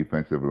bolster the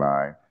defensive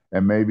line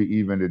and maybe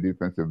even the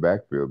defensive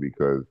backfield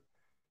because,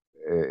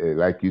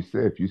 like you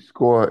said,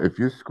 if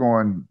you're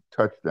scoring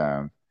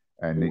touchdowns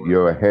and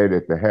you're Or ahead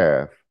at the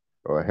half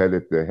or ahead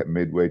at the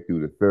midway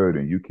through the third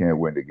and you can't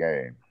win the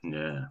game,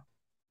 yeah.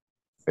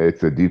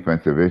 it's a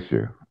defensive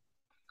issue.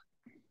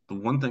 The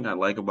one thing I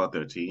like about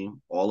their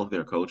team, all of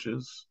their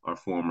coaches are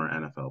former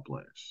NFL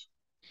players.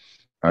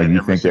 And You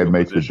every think that single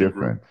makes a position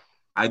group, difference?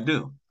 I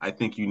do. I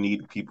think you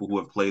need people who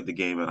have played the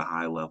game at a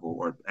high level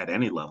or at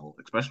any level,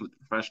 especially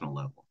the professional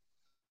level,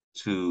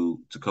 to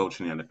coach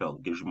in the NFL.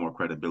 It gives you more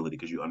credibility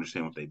because you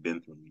understand what they've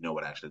been through and you know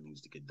what actually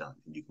needs to get done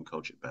and you can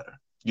coach it better.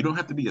 You don't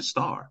have to be a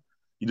star.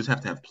 You just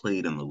have to have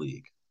played in the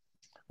league.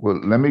 Well,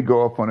 let me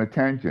go off on a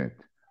tangent.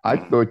 I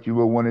Mhm. thought you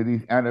were one of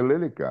these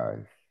analytic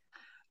guys.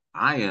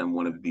 I am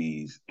one of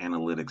these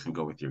analytics and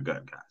go with your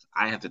gut guys.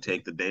 I have to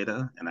take the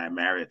data and I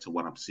marry it to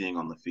what I'm seeing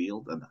on the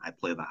field and I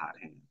play the hot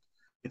hand.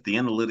 If the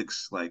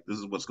analytics, like this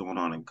is what's going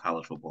on in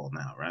college football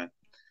now, right?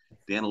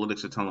 The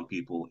analytics are telling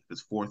people if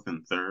it's fourth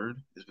and third,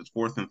 if it's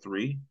 4th and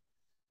 3,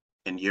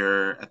 and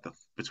you're at the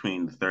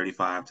between the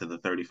 35 to the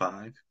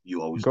 35,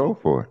 you always Go go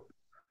for for it. it.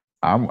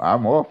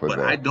 I'm all for But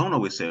I that. don't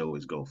always say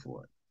always go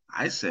for it.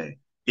 I say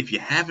if you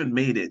haven't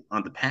made it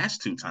on the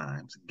past 2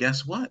 times,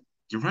 guess what?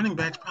 Your running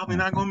back's probably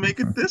not going to make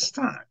it this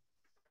time.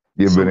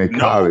 Yeah, but So in know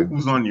college,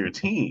 who's on your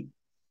team.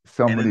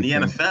 so And in many the things.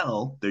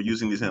 NFL, they're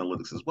using these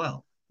analytics as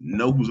well.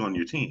 Know who's on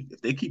your team.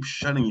 If they keep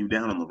shutting you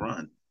down on the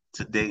run,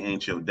 today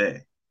ain't your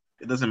day.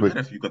 It doesn't But matter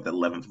if you've got the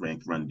 11th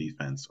ranked run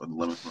defense or the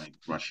 11th ranked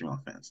rushing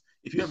offense.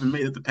 If you haven't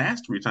made it the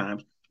past 3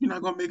 times, you're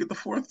not going to make it the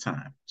 4th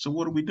time. So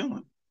what are we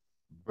doing?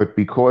 but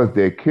because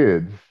they're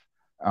kids,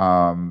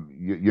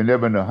 you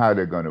never know how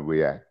they're going to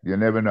react. You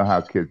never know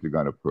how kids are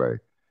going to play.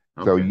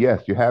 So Okay.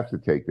 yes, you have to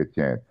take the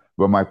chance.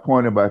 But my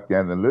point about the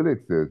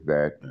analytics is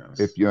that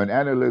if Yes. you're an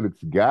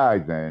analytics guy,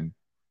 then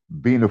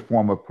being a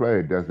former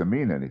player doesn't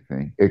mean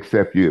anything,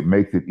 except it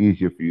makes it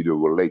easier for you to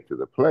relate to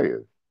the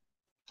players.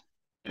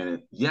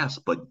 Yes,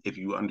 but if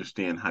you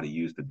understand how to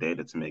use the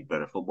data to make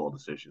better football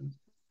decisions,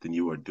 then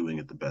you are doing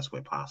it the best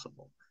way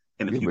possible.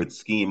 And Yeah, if you but can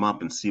scheme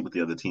up and see what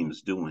the other team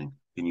is doing,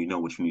 then you know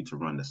what you need to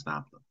run to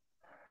stop them.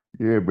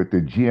 yeah, but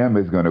the GM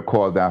is going to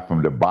call down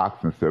from the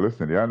box and say,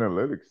 "Listen, the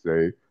analytics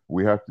say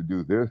we have to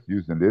do this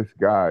using this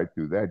guy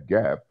through that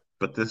gap."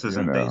 But this You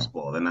isn't know.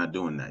 baseball. They're not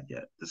doing that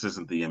yet. This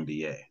isn't the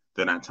NBA.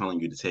 They're not telling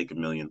you to take a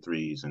million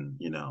threes and,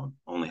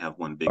 only have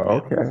one big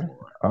man on the Okay.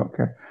 floor.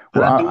 Okay.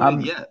 They're Well, not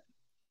doing it yet.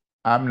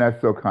 I'm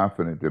not so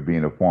confident that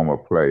being a former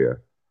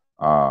player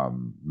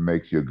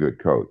makes you a good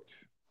coach.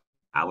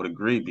 I would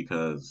agree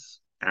because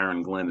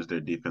Aaron Glenn is their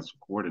defensive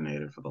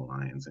coordinator for the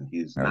Lions, and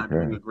he's not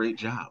doing Okay. a great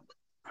job.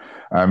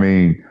 I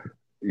mean,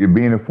 you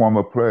being a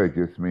former player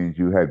just means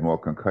you had more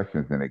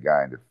concussions than a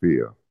guy in the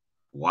field.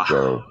 Wow.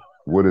 So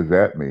what does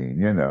that mean?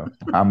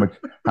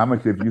 How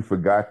much have you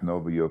forgotten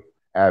over your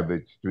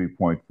average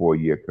 3.4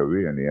 year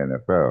career in the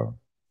NFL?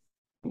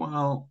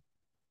 Well,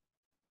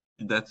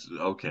 that's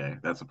okay.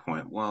 That's a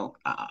point. Well,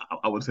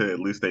 I would say at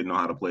least they know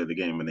how to play the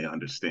game and they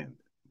understand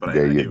it. But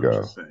There I you hear what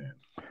you're go. saying.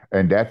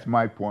 And that's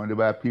my point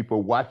about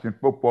people watching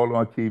football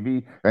on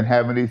TV and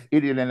having these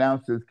idiot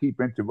announcers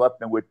keep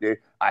interrupting with their,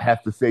 I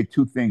have to say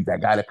 2 things. I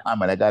got to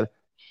comment. I got to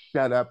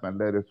shut up and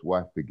let us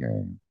watch the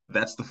game.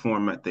 That's the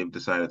format they've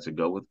decided to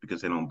go with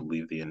because they don't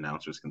believe the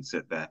announcers can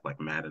sit back like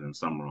Madden and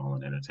Summerall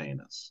and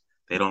entertain us.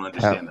 They don't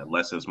Tell, understand that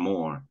less is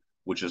more,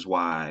 which is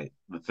why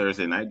the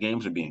Thursday night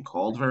games are being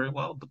called very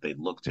well, but they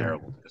look yeah.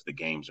 terrible because the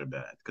games are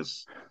bad.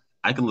 Because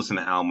I can listen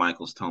to Al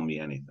Michaels tell me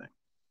anything.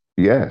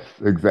 Yes,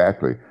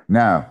 exactly.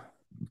 Now,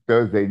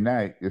 Thursday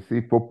night, you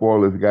see,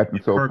 football has gotten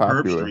If so Herb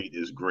popular. Street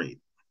is great.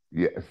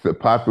 Yes, so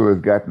popular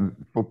has gotten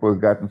football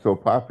has gotten so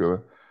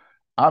popular.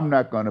 I'm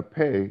not going to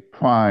pay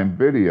Prime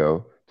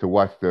Video to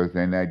watch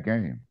Thursday night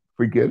game.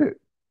 Forget it.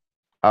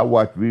 I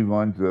watch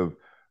reruns of,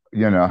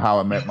 How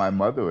I Met My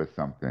Mother or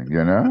something.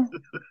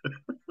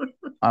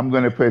 I'm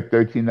going to pay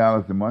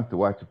 $13 a month to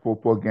watch a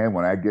football game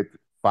when I get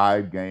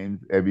 5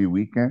 games every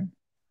weekend.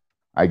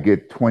 I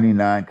get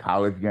 29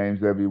 college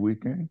games every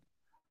weekend.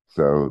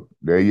 So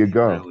there you You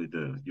go. really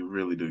do. You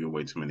really do get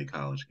way too many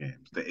college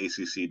games. The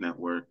ACC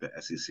network, the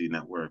SEC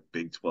network,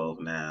 Big 12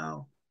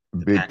 now,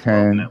 the Big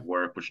Pac-12 Ten,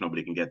 network, which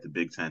nobody can get, the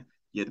Big 10.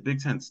 Yeah, the Big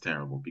 10's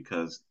terrible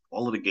because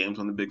all of the games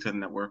on the Big 10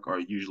 network are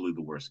usually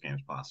the worst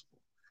games possible.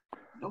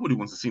 Nobody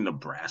wants to see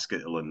Nebraska,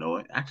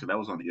 Illinois. Actually, that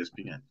was on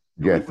ESPN.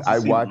 Nobody yes, wants to I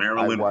see watch,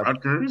 I Maryland, watch,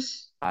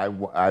 Rutgers. I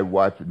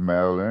watch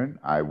Maryland.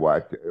 I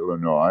watch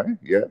Illinois.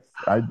 Yes,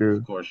 I Of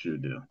do. course you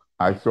do.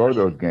 I Of saw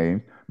course you those do.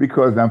 games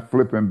because I'm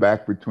flipping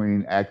back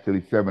between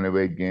actually 7 or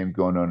 8 games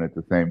going on at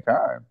the same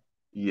time.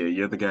 Yeah,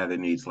 you're the guy that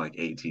needs like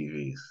 8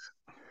 TVs.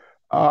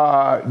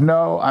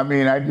 No, I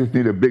mean, I just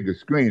need a bigger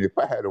screen. If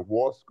I had a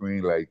wall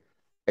screen like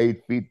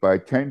 8 feet by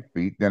 10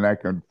 feet, then I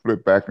can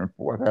flip back and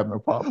forth. I have no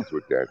problems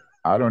with that.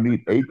 I don't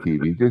need 8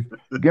 TVs. Just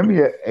give me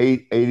a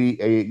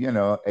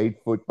 888,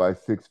 8 foot by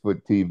 6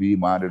 foot TV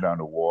mounted on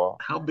the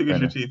wall How big is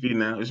and your a TV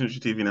now? Isn't your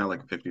TV now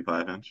like a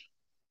 55 inch?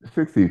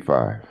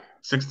 65.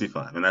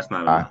 65, and that's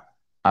not I enough.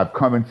 I've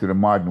come into the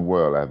modern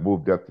world. I've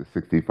moved up to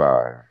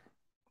 65.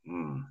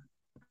 Mm,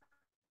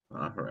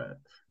 all right.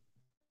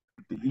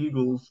 The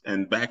Eagles,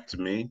 and back to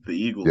me, the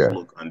Eagles Yes.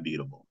 look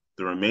unbeatable.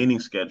 The remaining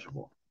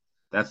schedule,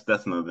 that's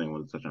another thing I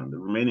want to touch on. The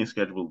remaining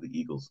schedule of the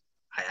Eagles,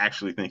 I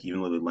actually think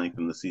even though they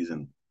lengthen the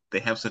season, they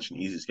have such an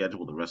easy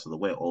schedule the rest of the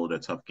way. All of their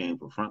tough games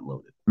were front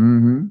loaded.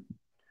 hmm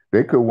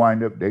they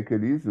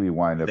could easily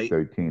wind up They,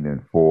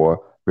 13-4,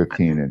 I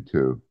 15 think, and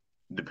 2.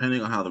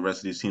 depending on how the rest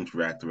of these teams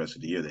react the rest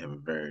of the year, they have a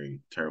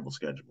very terrible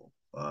schedule.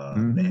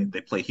 hmm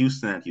They play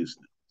Houston at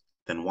Houston,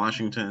 then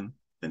Washington,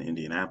 then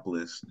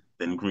Indianapolis,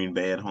 then Green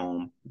Bay at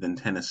home, then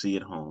Tennessee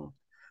at home.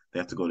 They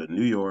have to go to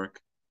New York,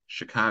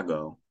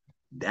 Chicago,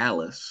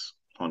 Dallas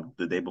on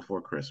the day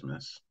before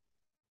Christmas,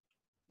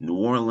 New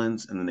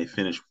Orleans, and then they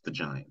finish with the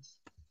Giants.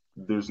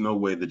 There's no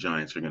way the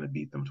Giants are going to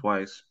beat them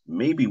twice,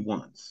 maybe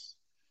once.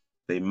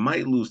 They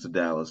might lose to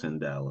Dallas in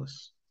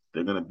Dallas.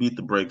 They're going to beat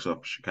the brakes off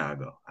of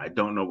Chicago. I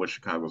don't know what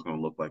Chicago's going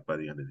to look like by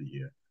the end of the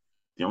year.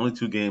 The only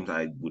two games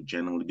I would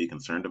generally be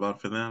concerned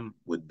about for them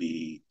would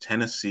be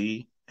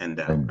Tennessee and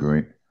And Dallas.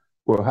 Green.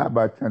 Well, how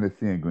about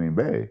Tennessee and Green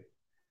Bay?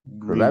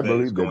 Because Green I Bay is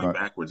believe they're going going.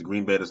 backwards.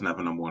 Green Bay doesn't have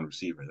a number one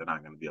receiver. They're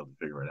not going to be able to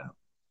figure it out.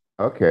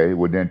 Okay,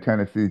 well then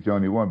Tennessee's the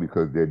only one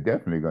because they're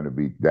definitely going to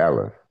beat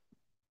Dallas.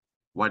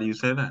 Why do you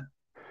say that?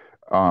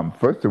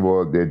 First of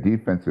all, their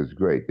defense is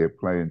great. They're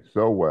playing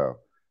so well.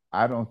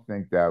 I don't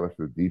think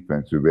Dallas's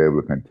defense will be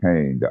able to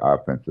contain the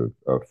offense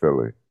of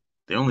Philly.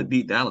 They only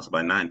beat Dallas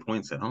by 9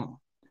 points at home.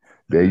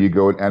 There you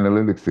go with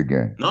analytics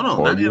again. No, no,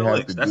 All not you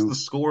have to analytics. That's the do,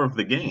 score of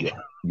the game.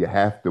 you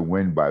have to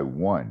win by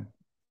one.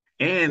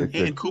 And It's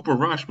a and Cooper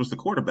Rush was the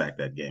quarterback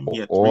that game. He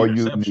had three all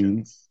you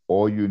need. interceptions.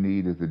 All you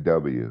need is a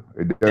W.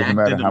 It doesn't Dak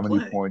matter how didn't many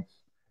play. points.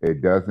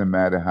 It doesn't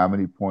matter how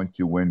many points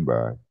you win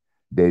by.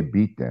 They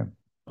beat them,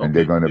 and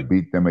they're Okay, going to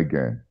beat them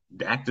again.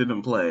 Dak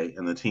didn't play,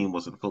 and the team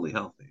wasn't fully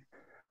healthy.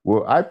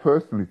 Well, I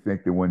personally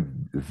think that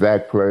when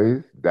Zach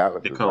plays,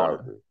 Dallas is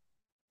Dakota. lousy.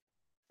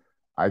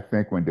 I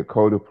think when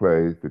Dakota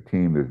plays, the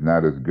team is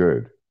not as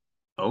good.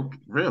 Oh,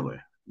 really?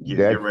 You're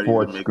That ready to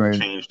fourth make the screen,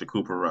 change to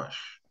Cooper Rush.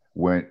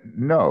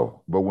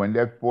 when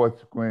that fourth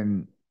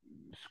screen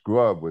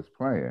scrub was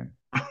playing,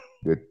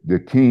 the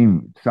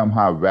team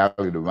somehow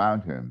rallied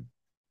around him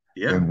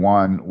Yeah. and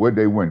won. What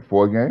they win?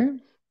 4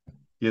 games?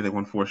 Yeah, they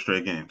won 4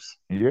 straight games.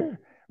 Yeah,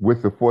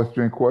 with the fourth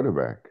string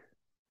quarterback.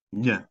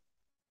 Yeah.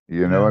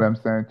 You know Yeah. what I'm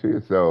saying to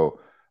you? So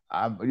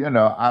I'm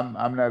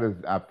not as.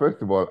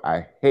 First of all,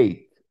 I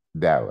hate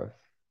Dallas.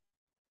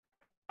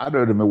 I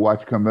don't even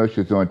watch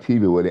commercials on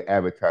TV where they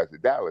advertise the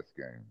Dallas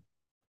game.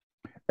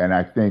 And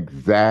I think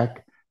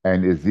Zach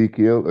and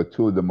Ezekiel are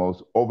two of the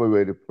most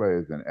overrated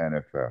players in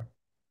NFL,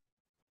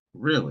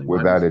 Really?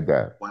 without a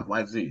doubt.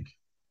 Why Zeke?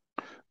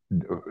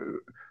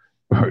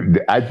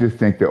 I just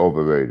think they're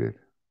overrated.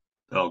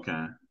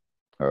 Okay.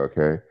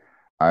 Okay.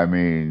 I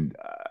mean,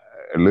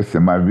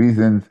 listen, my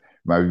reasons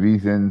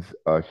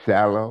are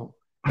shallow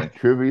and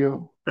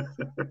trivial,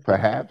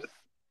 perhaps.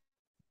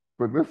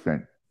 But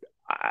listen,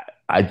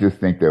 I just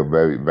think they're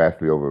very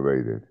vastly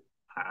overrated.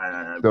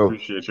 I So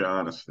appreciate your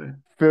honesty.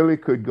 Philly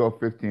could go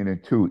 15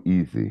 and 2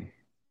 easy.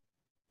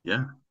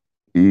 Yeah.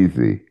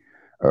 Easy.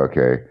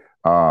 Okay.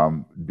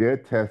 Their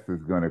test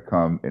is going to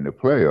come in the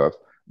playoffs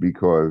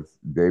because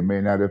they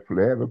may not have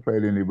they haven't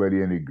played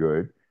anybody any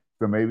good.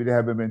 So maybe they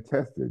haven't been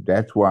tested.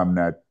 That's why I'm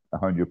not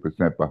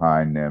 100%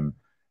 behind them,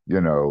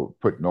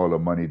 putting all the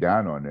money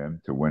down on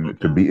them to win,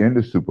 to Okay. be in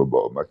the Super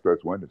Bowl, much less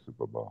win the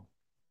Super Bowl.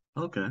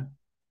 Okay.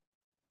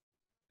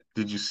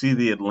 Did you see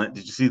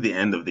the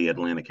end of the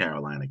Atlanta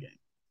Carolina game?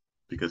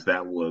 because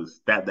that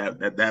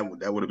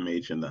would have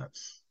made you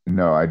nuts.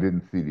 No, I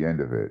didn't see the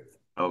end of it.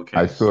 I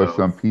Okay, saw so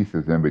some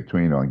pieces in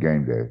between on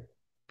game day.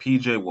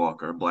 PJ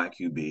Walker, black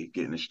QB,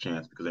 getting his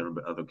chance because every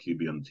other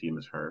QB on the team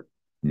is hurt.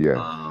 Yes.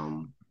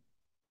 Um,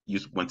 you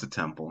went to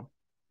Temple.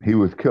 He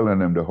was killing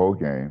them the whole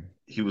game.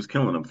 He was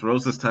killing them.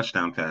 Throws this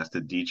touchdown pass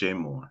to DJ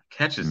Moore,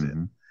 catches it,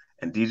 Hmm.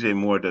 and DJ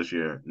Moore does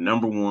your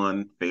number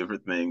one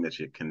favorite thing that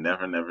you can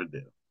never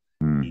do.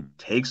 He Hmm.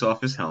 takes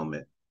off his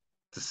helmet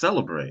to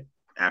celebrate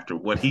after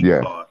what he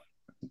Yes. thought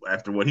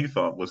after what he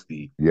thought was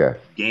the Yes.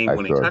 I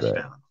game-winning saw that.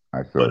 touchdown,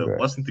 I but saw it that.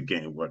 wasn't the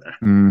game winner.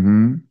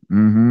 Hmm. It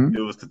Hmm.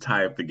 was to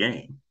tie up the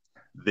game,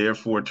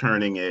 therefore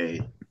turning a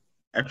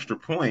extra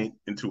point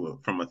into a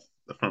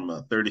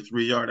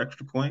 33-yard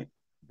extra point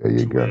There you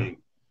to go. a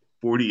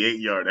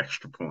 48-yard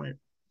extra point,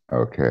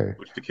 Okay.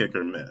 which the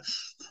kicker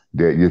missed.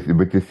 But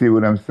you see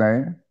what I'm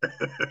saying?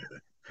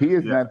 He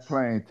is not Yes.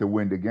 playing to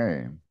win the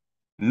game.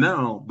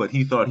 No, but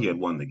he thought he had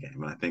won the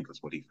game, and I think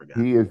that's what he forgot.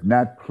 He is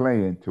not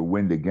playing to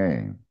win the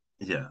game.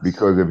 Yes.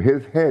 Because if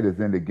his head is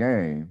in the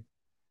game,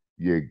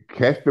 you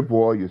catch the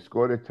ball, you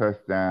score the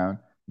touchdown,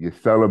 you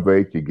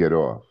celebrate, you get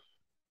off.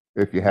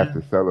 If you have Yeah.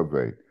 to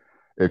celebrate.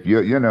 If you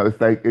it's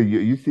like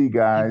you see He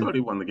guys, thought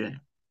he won the game.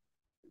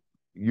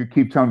 you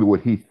keep telling me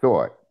what he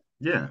thought.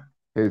 Yeah.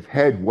 His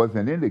head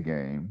wasn't in the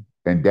game,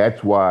 and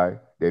that's why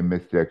they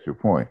missed the extra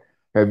point.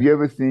 Have you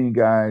ever seen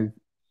guys,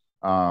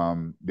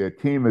 their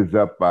team is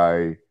up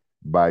by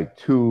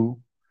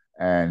two,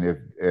 and if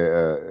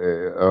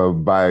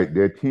by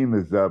their team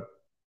is up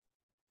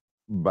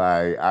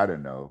by, I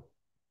don't know,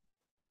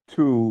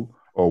 two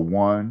or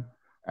one,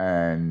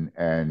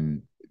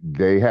 and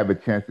they have a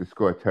chance to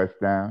score a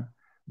touchdown,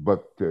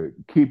 but to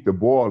keep the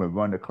ball and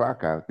run the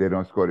clock out, they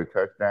don't score the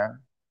touchdown.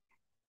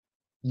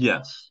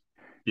 Yes.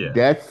 Yeah.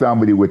 That's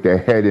somebody with their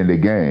head in the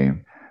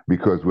game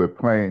because we're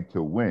playing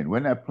to win. We're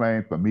not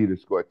playing for me to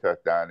score a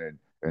touchdown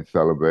and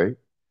celebrate.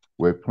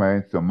 We're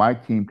playing so my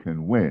team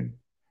can win.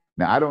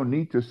 Now, I don't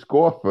need to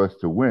score for us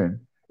to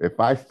win. If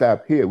I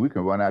stop here, we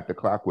can run out the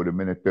clock with a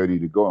minute 30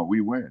 to go and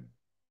we win.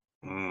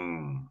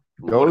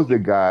 But what if Those are you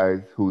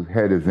guys whose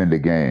head is in the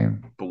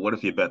game. but what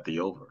if you bet the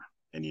over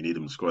and you need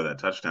him to score that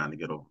touchdown to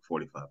get over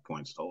 45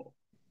 points total?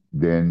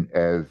 Then,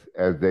 as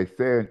they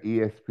say on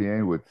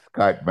ESPN with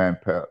Scott Van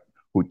Pelt,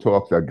 who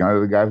talks,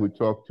 another guy who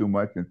talks too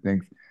much and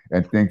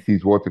thinks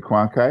he's Walter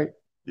Cronkite,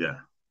 Yeah.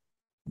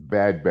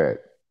 bad bet.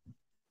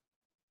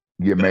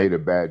 You Bad made a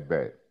bad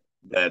bet.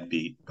 bad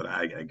beat, but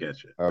I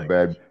get you. A I get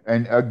bad.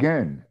 And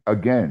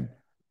again.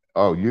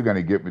 Oh, you're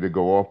gonna get me to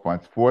go off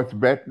on sports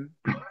betting?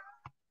 you.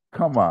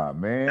 Come on,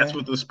 That's man.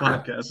 what this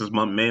podcast is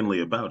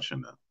mainly about, you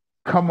know.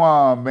 Come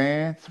on,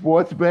 man.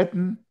 Sports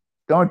betting?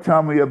 Don't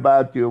tell me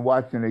about you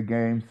watching a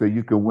game so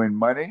you can win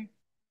money.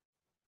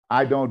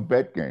 I don't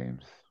bet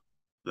games.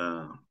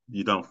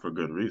 You don't for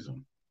good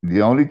reason.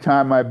 The only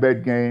time I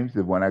bet games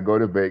is when I go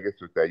to Vegas,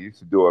 which I used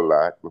to do a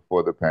lot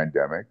before the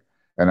pandemic,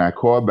 and I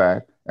call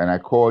back and I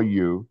call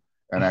you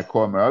and I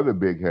call my other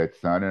big head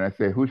son and I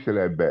say, who should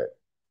I bet?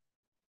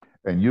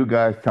 And you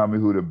guys tell me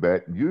who to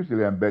bet.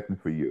 Usually I'm betting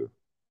for you.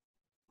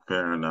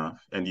 Fair enough.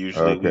 And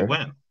usually we Okay.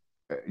 win.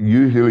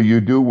 Usually you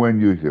do win,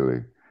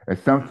 usually. And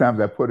sometimes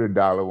I put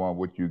 $1 on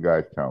what you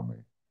guys tell me.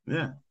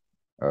 Yeah.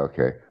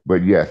 Okay.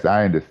 But yes,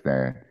 I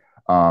understand.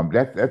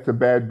 That's a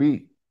bad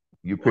beat.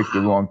 You picked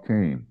the Wow. wrong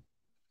team.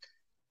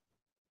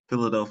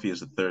 Philadelphia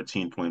is a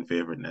 13-point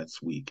favorite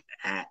next week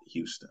at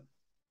Houston.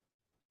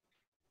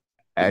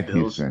 The At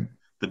Bills Houston.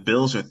 the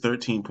Bills are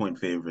 13-point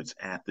favorites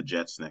at the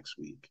Jets next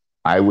week.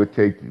 I would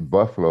take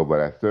Buffalo,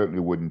 but I certainly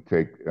wouldn't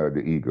take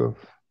the Eagles.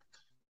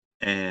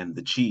 And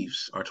the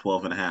Chiefs are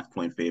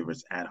 12.5-point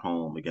favorites at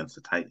home against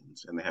the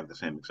Titans, and they have the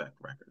same exact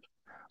record.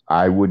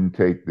 I wouldn't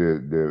take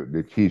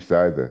the Chiefs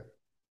either.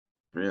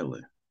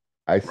 Really?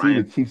 I see the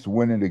Ryan, Chiefs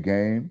winning the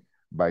game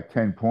by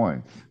 10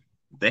 points.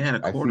 they had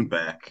a I see.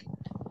 quarterback,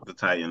 the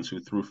Titans, who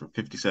threw for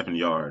 57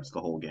 yards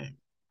the whole game.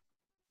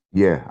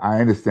 Yeah,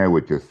 I understand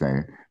what you're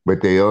saying,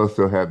 but they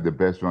also have the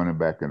best running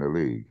back in the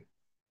league.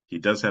 He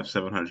does have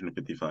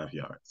 755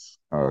 yards.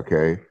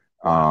 Okay.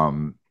 Wow.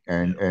 And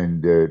Yeah.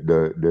 and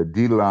the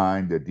D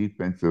line, the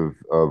defensive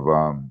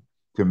of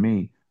to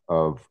me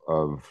of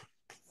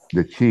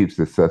the Chiefs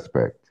is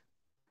suspect.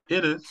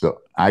 It is. So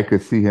I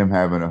could see him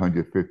having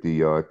 150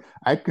 yards.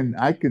 I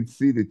can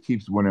see the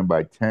Chiefs winning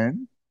by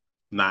 10,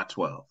 Not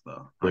 12,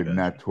 though. I but got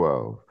not you.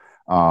 12.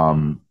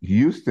 Mm-hmm.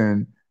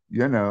 Houston,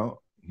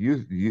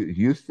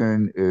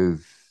 Houston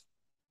is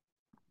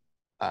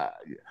uh,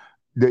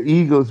 the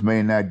Eagles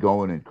may not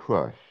go in and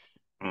crush.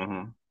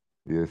 Mm-hmm.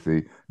 You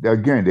see,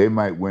 again, they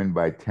might win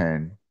by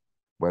 10,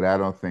 but I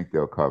don't think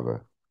they'll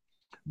cover.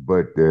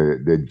 But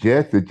the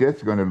Jets are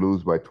going to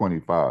lose by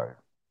 25.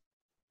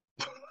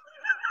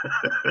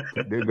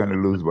 They're going to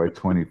lose by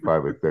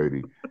 25 or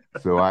 30.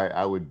 So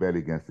I would bet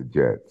against the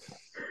Jets.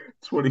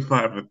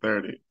 25 or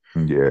 30.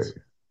 Yeah. That's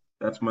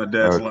that's my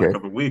dad's lock Okay.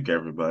 of the week,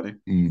 everybody.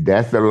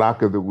 That's the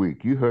lock of the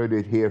week. You heard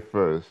it here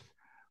first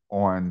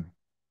on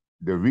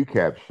the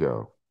recap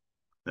show.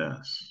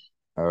 Yes.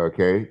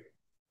 Okay.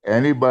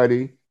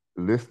 Anybody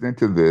listening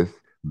to this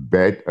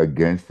Bet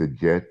against the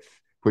Jets.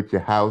 Put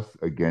your house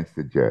against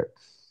the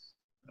Jets.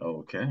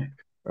 Okay.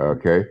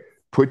 Okay.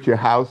 Put your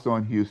house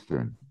on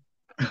Houston.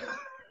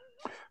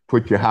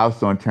 Put your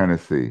house on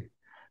Tennessee.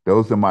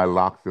 Those are my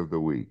locks of the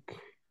week.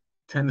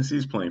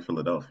 Tennessee's playing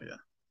Philadelphia.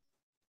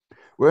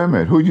 Wait a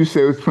minute. Who'd you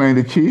say was playing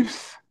the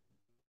Chiefs?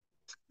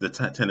 The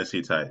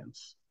Tennessee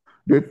Titans.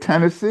 The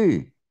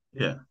Tennessee.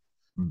 Yeah,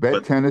 Bet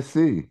but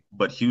Tennessee.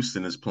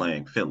 Houston is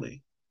playing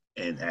Philly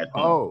and at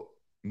home. Oh,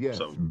 yes.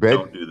 So Bet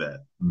don't do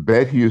that.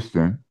 bet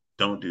Houston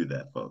Don't do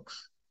that,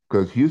 folks.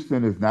 because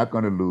Houston is not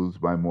going to lose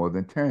by more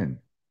than 10.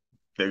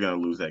 They're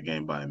going to lose that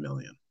game by a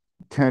million.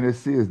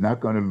 Tennessee is not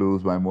going to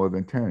lose by more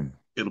than 10.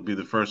 It'll be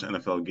the first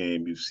NFL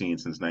game you've seen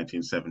since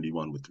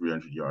 1971 with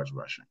 300 yards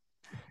rushing.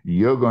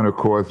 You're going to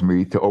cause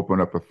me to open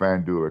up a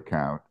FanDuel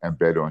account and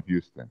bet on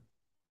Houston.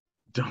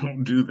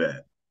 Don't do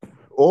that.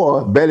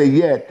 Or better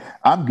yet,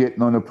 I'm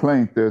getting on a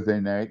plane Thursday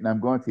night and I'm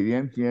going to the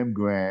MGM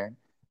Grand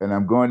and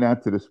I'm going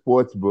down to the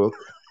sports book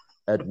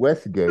at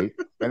Westgate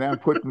and I'm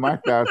putting my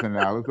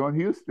 $1,000 on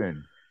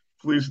Houston.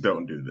 Please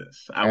don't do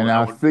this. And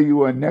I'll see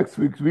you on next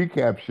week's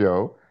recap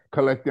show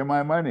collecting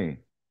my money.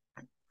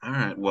 All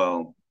right.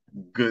 Well,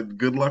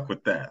 good luck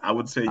with that. I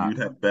would say you'd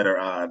have better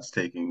odds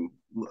taking.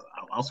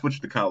 I'll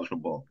switch to college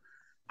football.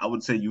 I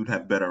would say you'd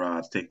have better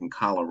odds taking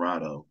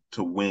Colorado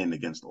to win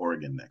against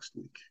Oregon next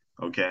week.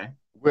 Okay.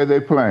 Where they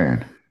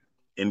playing?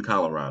 In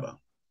Colorado.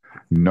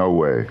 No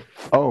way.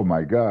 Oh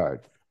my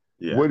God.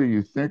 Yeah. What do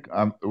you think?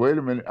 Wait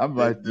a minute. I'm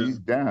writing these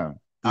down.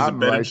 There's a I'm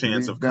better writing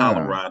chance these of down.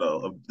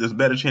 Colorado. There's a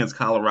better chance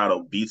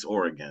Colorado beats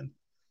Oregon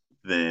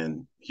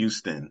than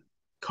Houston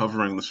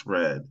covering the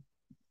spread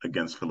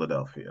against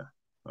Philadelphia.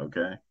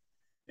 Okay.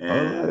 All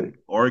And right.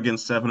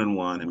 Oregon's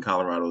 7-1 and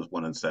Colorado's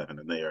 1-7,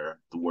 and they are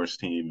the worst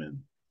team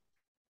in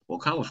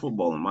college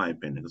football, in my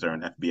opinion, because they're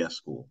an FBS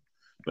school.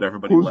 But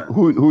everybody left.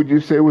 Who'd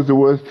you say was the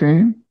worst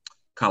team?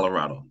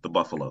 Colorado, the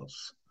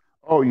Buffaloes.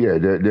 Oh yeah,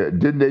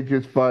 didn't they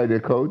just fire their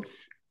coach?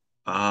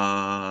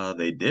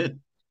 They did.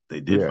 They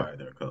did fire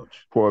their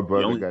coach. Poor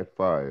brother got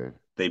fired.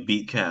 They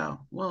beat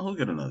Cal. Well, he'll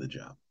get another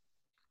job.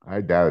 I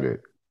doubt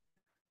it.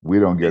 We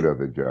don't get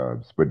other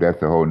jobs, but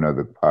that's a whole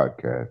nother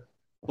podcast.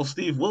 Well,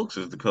 Steve Wilkes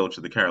is the coach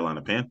of the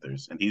Carolina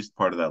Panthers, and he's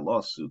part of that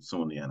lawsuit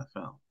suing the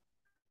NFL.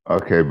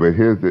 Okay, but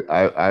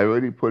I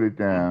already put it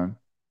down.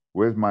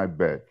 Where's my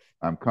bets?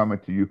 I'm coming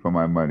to you for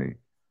my money.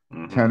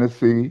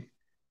 Tennessee,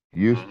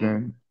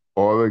 Houston,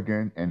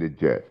 Oregon, and the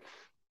Jets.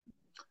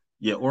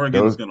 Yeah,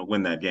 Oregon's going to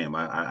win that game.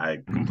 I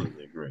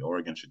completely agree.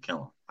 Oregon should kill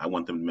them. I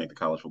want them to make the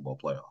college football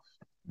playoff.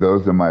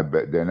 Those are my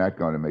bets. They're not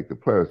going to make the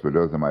playoffs, but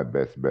those are my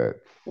best bets.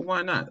 Well,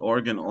 why not?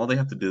 Oregon, all they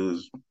have to do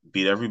is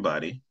beat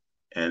everybody,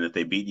 and if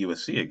they beat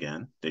USC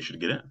again, they should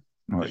get in.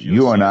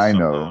 You and I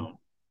know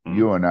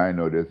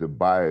there's a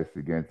bias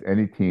against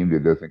any team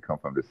that doesn't come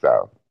from the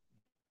South.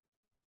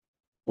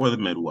 Or the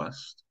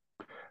Midwest.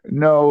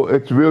 No,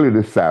 it's really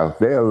the South.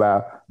 They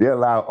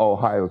allow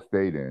Ohio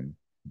State in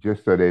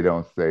just so they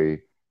don't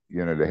say,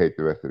 they hate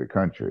the rest of the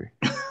country.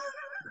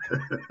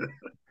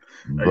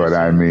 But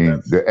I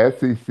mean, the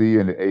SEC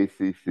and the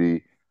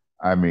ACC,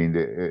 I mean,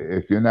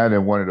 if you're not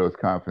in one of those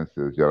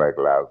conferences, you're like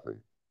lousy.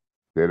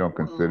 They don't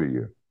consider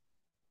you.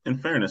 In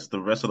fairness, the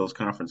rest of those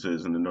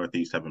conferences in the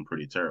Northeast have been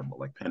pretty terrible.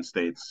 Like Penn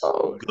State's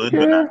good,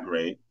 but not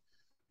great.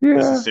 Yeah.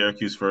 This is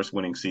Syracuse's first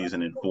winning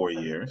season in 4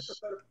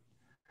 years.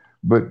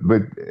 But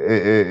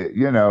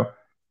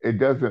it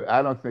doesn't.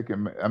 I don't think.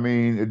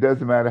 It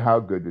doesn't matter how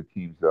good the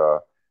teams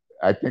are.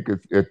 I think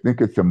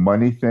it's a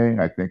money thing.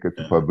 I think it's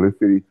a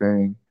publicity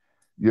thing.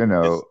 They're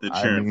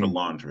cheering for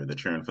laundry. They're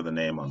cheering for the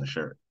name on the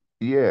shirt.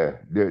 Yeah,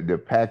 the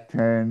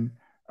Pac-10,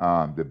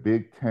 the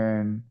Big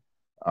Ten.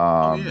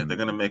 They're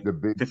gonna make the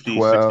Big $50,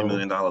 12. $60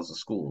 million a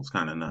school. It's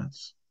kind of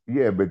nuts.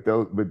 Yeah, but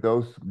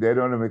those they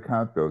don't even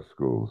count those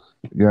schools.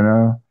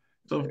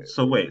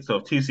 So wait. So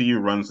if TCU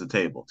runs the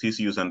table,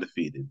 TCU's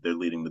undefeated. They're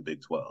leading the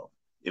Big 12.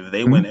 If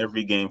they win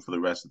every game for the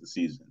rest of the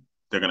season,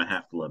 they're gonna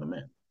have to let them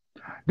in.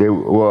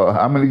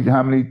 How many?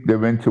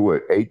 They're into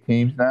it. 8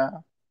 teams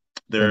now.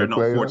 There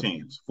are 4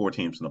 teams. 4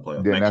 teams in the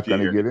playoffs. They're Next not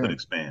going to get in. Could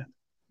expand.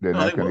 They're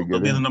not going to get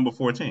in. They'll be the number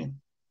 14.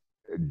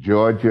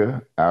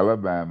 Georgia,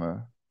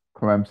 Alabama,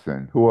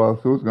 Clemson. Who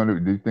else? Who's going to?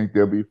 Do you think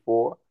there'll be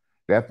 4?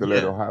 They have to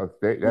let Ohio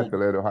State. They have to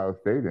let Ohio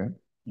State in.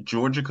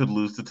 Georgia could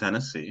lose to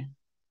Tennessee,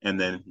 and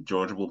then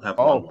Georgia will have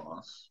one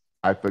loss.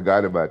 I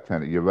forgot about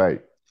Tennessee. You're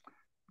right.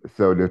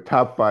 So the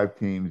top 5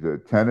 teams are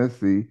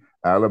Tennessee,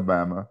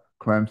 Alabama,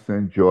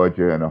 Clemson,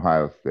 Georgia, and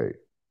Ohio State.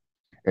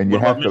 And you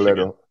have to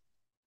Michigan?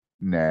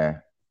 Nah.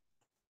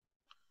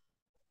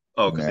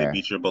 Oh, because they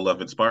beat your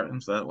beloved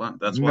Spartans. That's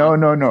why.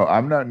 No.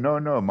 I'm not.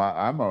 No.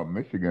 I'm a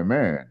Michigan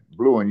man.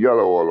 Blue and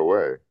yellow all the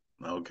way.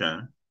 Okay.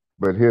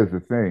 But here's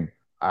the thing.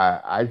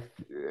 I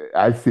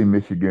see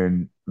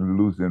Michigan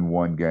losing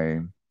 1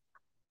 game.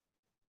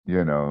 Maybe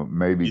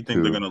 2. You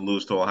think they're going to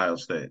lose to Ohio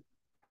State?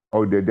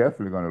 Oh, they're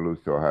definitely going to lose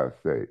to Ohio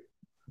State.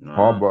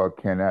 Harbaugh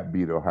cannot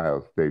beat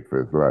Ohio State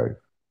for his life.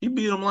 He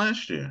beat them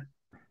last year.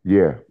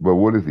 Yeah, but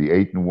what is he?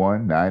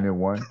 8-1,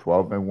 9-1,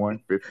 12-1,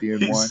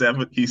 50-1?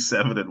 He's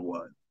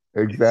 7-1.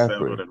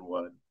 Exactly. He's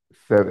 7-1.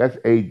 So that's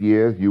 8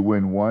 years. You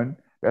win one.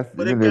 That's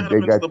But it got they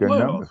them into the got your playoff.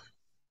 number.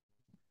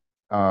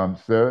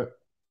 Sir,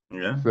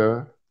 Yeah.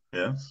 sir,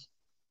 Yes.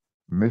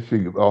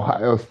 Michigan,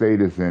 Ohio State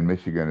is in.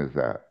 Michigan is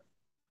out.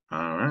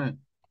 All right.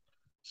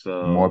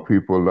 More So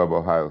people love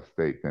Ohio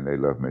State than they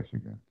love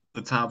Michigan.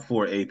 the top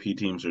four AP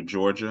teams are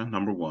Georgia,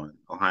 number one,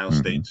 Ohio Hmm.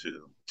 State,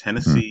 two.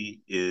 Hmm.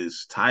 Tennessee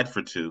is tied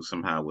for two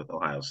somehow with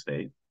Ohio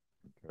State.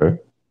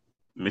 Okay.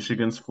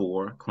 Michigan's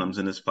four,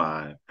 Clemson is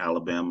five,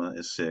 Alabama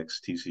is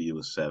six, TCU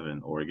is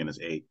seven, Oregon is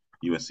eight,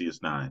 USC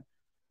is nine,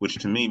 which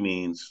to me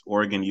means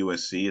Oregon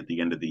USC at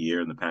the end of the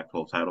year in the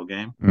Pac-12 title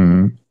game.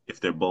 Hmm. If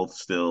they're both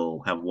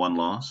still have one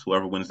loss,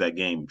 whoever wins that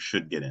game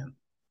should get in.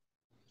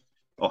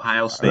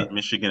 Ohio Uh, State,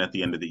 Michigan at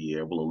the end of the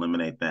year will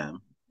eliminate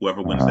them.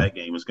 Whoever wins uh-huh. that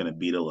game is going to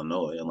beat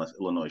Illinois unless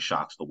Illinois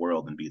shocks the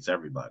world and beats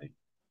everybody.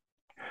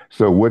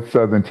 So, what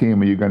Southern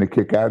team are you going to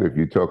kick out if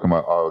you're talking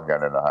about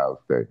Oregon and Ohio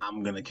State?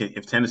 I'm going to kick.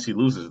 If Tennessee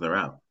loses, they're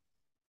out.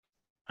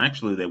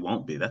 Actually, they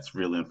won't be. That's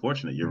really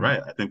unfortunate. You're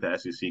right. I think the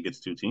SEC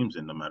gets two teams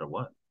in no matter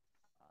what.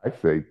 I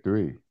say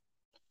three.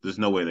 There's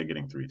no way they're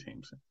getting three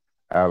teams in.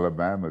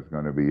 Alabama's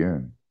going to be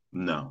in.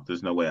 No,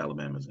 there's no way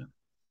Alabama's in.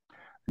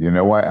 You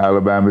know why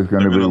Alabama's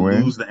going They're to going be to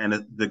win? lose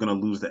they're going to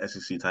lose the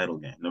SEC title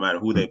game. No matter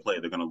who they play,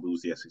 they're going to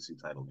lose the SEC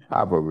title game.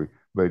 Probably.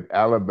 But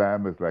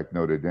Alabama's like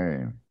Notre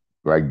Dame,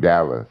 like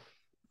Dallas,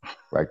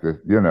 like this.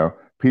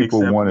 People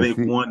Except want to they've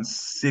see. won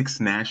six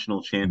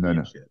national No,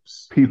 no.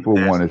 championships in the People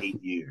past want to.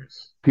 8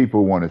 years.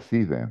 People want to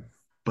see them.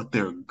 But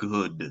they're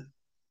good.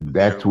 They're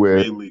That's where.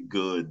 really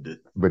good.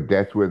 But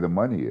that's where the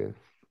money is.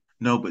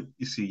 No, but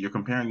you see, you're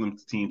comparing them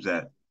to teams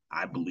that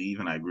I believe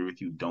and I agree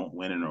with you don't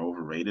win and are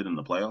overrated in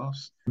the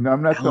playoffs. No,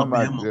 I'm not talking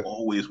about. Alabama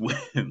always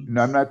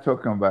No, I'm wins. not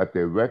talking about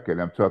their record.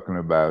 I'm talking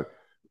about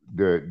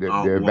their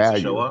Who wants to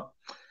show value. up?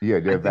 Yeah,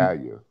 I their think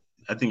value.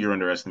 I think you're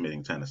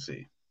underestimating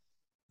Tennessee.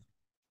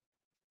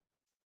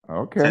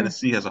 Okay.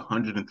 Tennessee has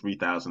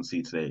 103,000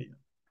 seat stadium,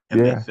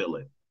 and they Yeah. fill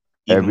it.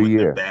 Even Every when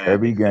they're year,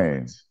 bad, they every fill it.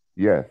 game.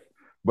 Yes.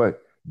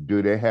 But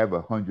do they have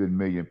 100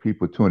 million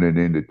people tuning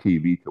into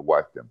TV to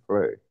watch them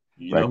play?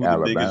 You know Like who the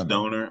biggest Alabama.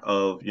 donor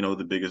of you know who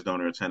the biggest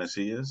donor of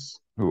Tennessee is?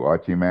 Who,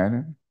 Archie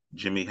Manning?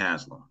 Jimmy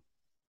Haslam,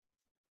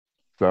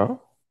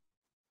 So?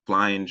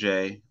 Flying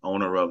J,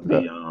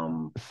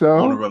 So,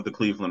 owner so, of the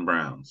Cleveland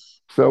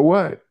Browns. so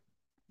what?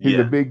 He's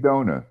a Yeah, big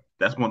donor.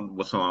 that's one.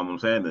 What's I'm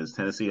saying is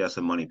Tennessee has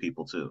some money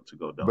people too to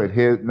go But donate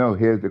here's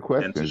the and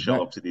question. to It's show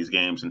not, up to these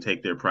games and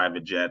take their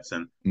private jets,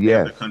 and they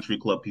have yes, their country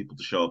club people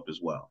to show up as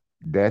well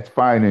that's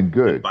fine and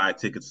and good. buy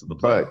tickets to the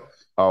But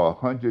playoffs. are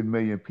 100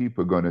 million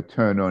people going to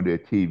turn on their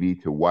TV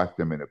to watch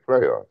them in the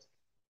playoffs?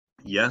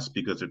 Yes,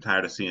 because they're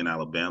tired of seeing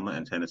Alabama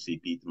and Tennessee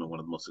beat them in one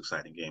of the most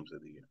exciting games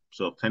of the year.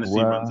 So if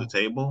Tennessee runs the Well,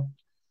 table,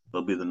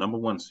 they'll be the number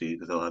one seed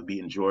because they'll have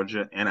beaten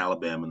Georgia and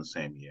Alabama in the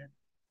same year.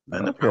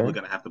 Then they're probably okay.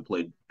 going to have to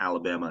play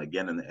Alabama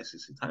again in the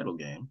SEC title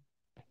game.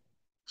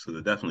 So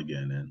they're definitely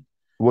getting in.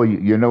 Well,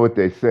 you know what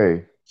they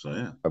say So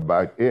yeah,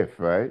 about if,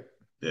 right?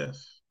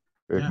 yes,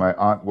 If yeah. my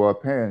aunt wore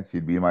pants,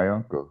 she'd be my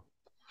uncle.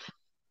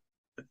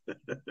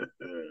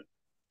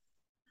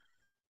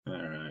 All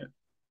right.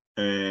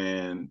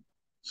 And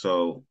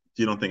so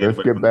you don't think Let's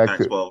anybody get from the back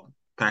to Pac-12,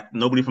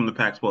 nobody from the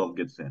Pac-12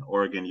 gets in.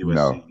 Oregon,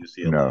 USC, no,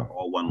 UCLA, no,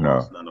 all one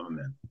loss, no. none of them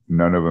in.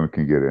 None of them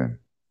can get in.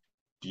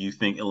 Do you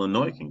think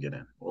Illinois can get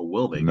in, or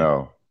will they get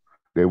in? No,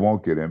 they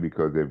won't get in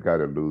because they've got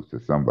to lose to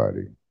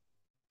somebody,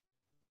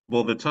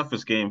 Well, the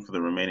toughest game for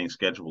the remaining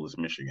schedule is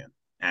Michigan,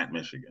 at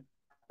Michigan.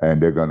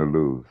 and they're going to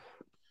lose.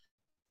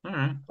 All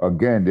right.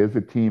 Again, there's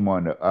a team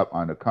on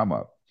the come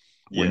up.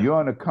 When Yeah. you're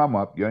on the come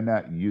up, you're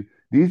not you.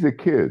 These are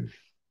kids,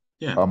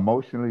 Yeah.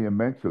 emotionally and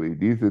mentally.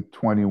 These are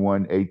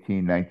 21,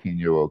 18,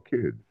 19-year-old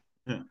kids.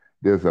 Yeah.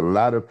 There's a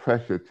lot of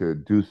pressure to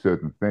do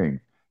certain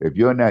things. If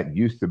you're not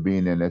used to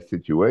being in that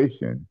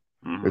situation,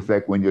 it's Mm-hmm.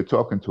 like when you're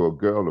talking to a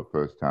girl the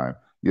first time,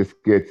 you're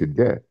scared to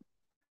death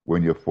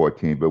when you're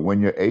 14. But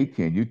when you're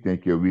 18, you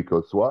think you're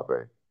Rico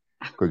Suave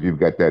because you've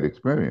got that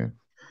experience.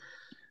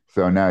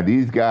 So now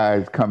these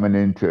guys coming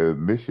into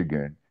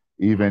Michigan,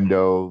 even Mm-hmm.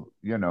 though,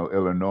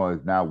 Illinois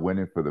is now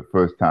winning for the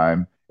first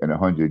time in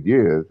 100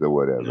 years or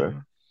whatever,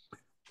 Yeah.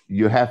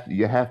 you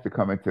have to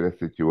come into the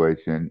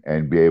situation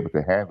and be able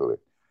to handle it.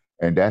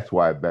 And that's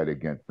why I bet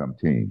against some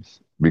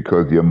teams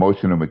because the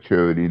emotional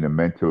maturity and the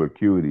mental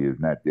acuity is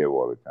not there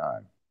all the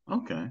time.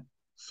 Okay.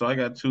 So I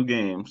got two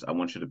games I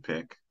want you to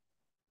pick.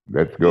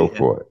 Let's go We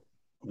for it.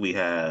 we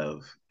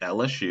have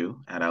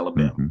LSU at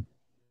Alabama. Mhm.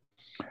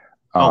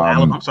 Oh,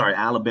 I'm Um, sorry,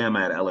 Alabama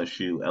at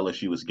LSU.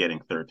 LSU is getting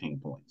 13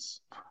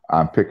 points.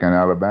 I'm picking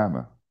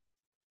Alabama.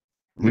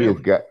 He has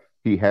Really? got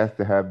he has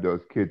to have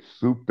those kids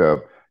souped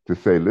up to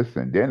say,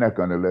 listen, they're not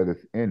going to let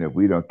us in if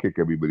we don't kick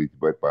everybody's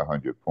butt by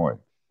 100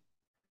 points.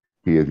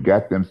 He has Mm-hmm.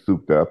 got them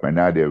souped up, and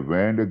now they're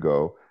ready to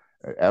go.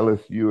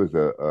 LSU is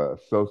a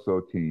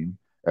so-so team.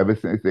 Ever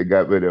since they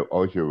got rid of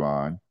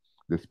Ogeron,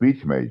 the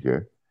speech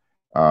major,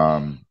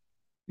 um,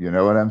 you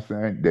know what I'm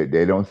saying?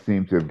 They don't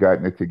seem to have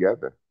gotten it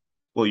together.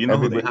 Well, you know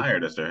who they Everybody,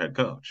 hired as their head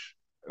coach?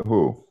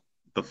 who?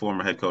 The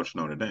former head coach of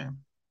Notre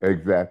Dame.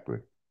 Exactly.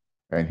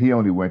 And he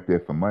only went there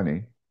for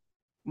money.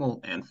 Well,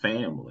 and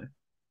family.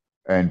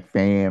 and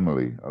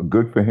family.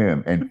 Good for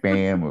him and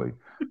family.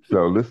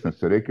 So listen,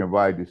 so they can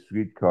ride the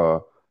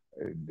streetcar,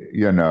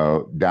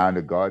 down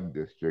the Garden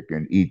District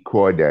and eat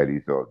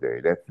crawdaddies all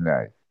day. That's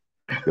nice.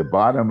 The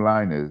bottom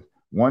line is,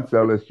 once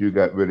LSU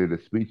got rid of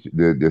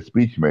the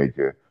speech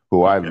major,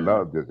 who I Okay.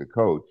 loved as a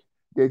coach,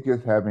 they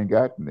just haven't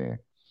gotten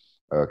there.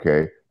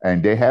 Okay,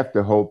 and they have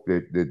to hope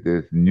that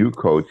this new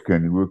coach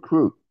can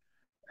recruit.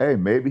 Hey,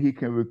 maybe he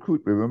can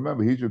recruit, but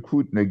remember, he's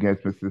recruiting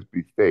against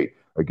Mississippi State,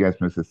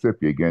 against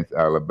Mississippi, against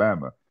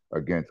Alabama,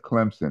 against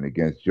Clemson,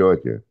 against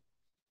Georgia.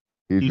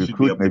 He's He should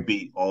be able recruiting, to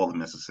beat all the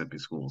Mississippi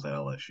schools at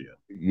LSU.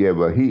 yeah,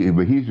 but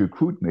he's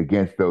recruiting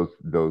against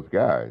those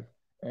guys,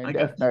 I and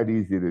that's got you. not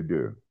easy to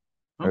do.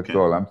 That's Okay.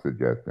 all I'm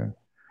suggesting.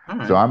 All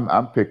So right.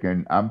 I'm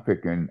picking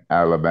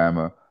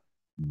Alabama,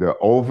 the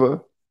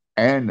over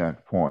and the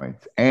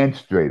points, and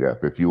straight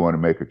up. If you want to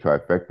make a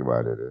trifecta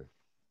out of this,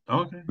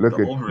 Okay. The look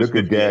at over is look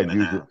at 58 Dad and a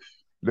using half.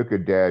 look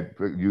at Dad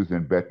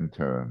using betting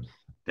terms.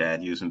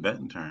 Dad using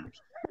betting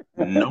terms.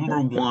 Number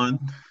one,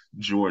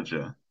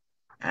 Georgia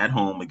at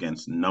home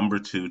against number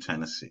two,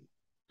 Tennessee.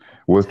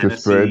 What's the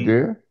spread Tennessee,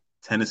 there?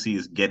 Tennessee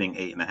is getting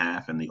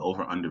 8.5, and the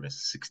over under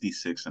is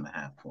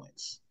 66.5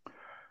 points.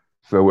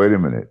 So wait a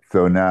minute.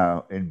 So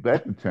now in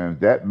betting terms,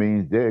 that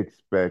means they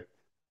expect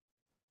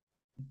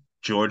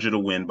Georgia to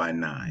win by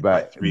nine,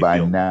 by by three by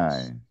field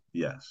goals. 9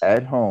 Yes.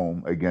 at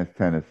home against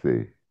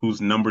Tennessee. Who's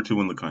number two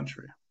in the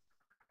country?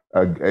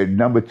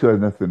 Number two has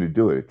nothing to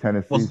do with it.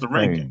 What's Tennessee's the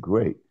playing ranking?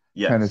 great.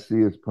 Yes.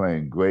 Tennessee is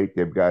playing great.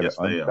 They've got an Yes,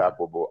 they are.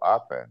 unstoppable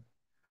offense.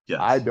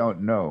 I Yes.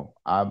 don't know.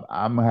 I'm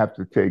gonna have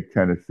to take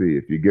Tennessee.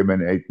 If you give me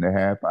an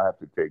 8.5, I have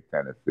to take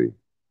Tennessee.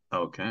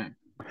 Okay.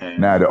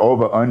 Now the And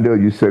over under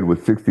you said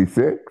was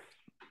 66.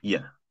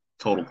 yeah,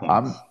 total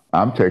I'm points.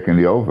 I'm taking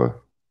the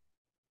over.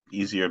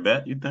 Easier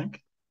bet, you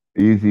think?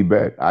 Easy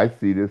bet. I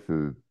see this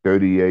as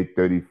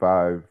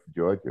 38-35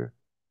 Georgia.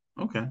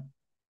 Okay.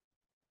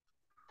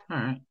 All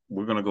right.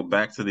 We're gonna go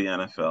back to the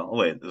NFL. Oh,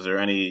 wait, is there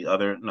any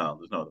other? No,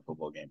 there's no other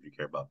football games you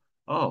care about.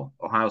 Oh,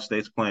 Ohio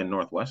State's playing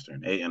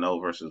Northwestern,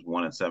 8-0 versus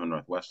 1-7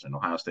 Northwestern.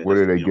 Ohio State What has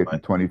are to they beat them by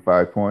getting?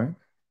 25 points?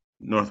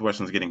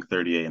 Northwestern's getting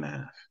 38 and a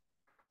half.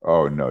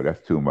 Oh no,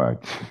 that's too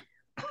much.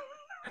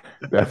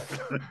 That's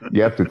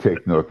You have to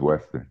take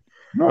Northwestern.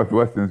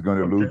 Northwestern's going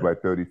to lose Okay. by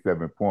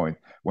 37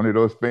 points. One of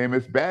those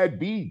famous bad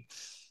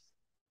beats.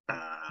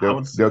 I They'll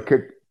would say, they'll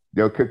kick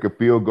they'll kick a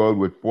field goal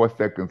with 4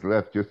 seconds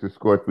left just to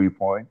score 3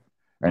 points,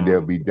 and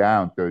they'll mm, be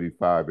down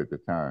 35 at the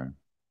time.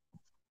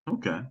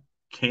 okay.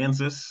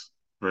 Kansas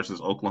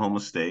versus Oklahoma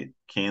State.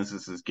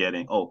 Kansas is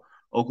getting,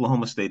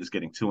 Oklahoma State is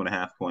getting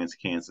 2.5 points.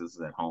 Kansas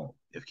is at home.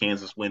 If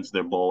Kansas wins,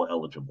 they're bowl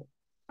eligible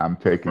I'm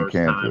for the taking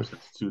first time Kansas.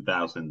 since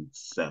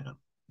 2007.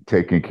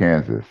 Taking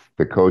Kansas.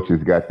 The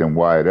coaches got them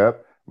wired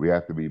up. We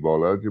have to be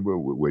bowl eligible.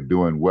 We're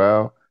doing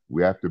well.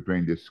 We have to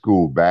bring this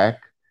school back.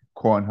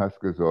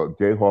 Cornhuskers or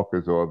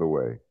Jayhawkers all the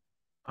way.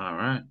 All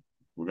right.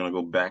 We're gonna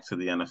go back to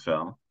the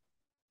NFL.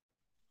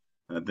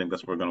 And I think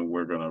that's where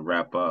we're gonna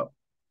wrap up.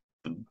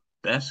 The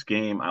best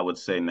game I would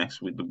say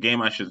next week, the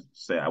game I should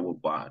say I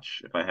would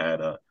watch if I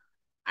had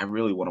I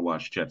really want to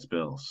watch Jets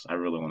Bills. I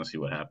really want to see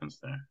what happens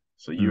there.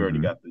 So you already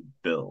Hmm. got the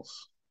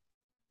Bills.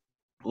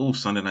 Ooh,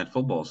 Sunday night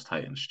football is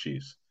Titans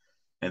Chiefs.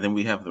 And then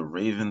we have the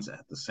Ravens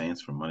at the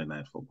Saints for Monday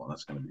night football.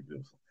 That's gonna be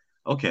beautiful.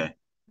 Okay.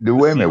 The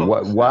Wait a minute.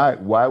 Seahawks have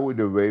Why would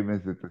the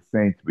Ravens at the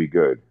Saints be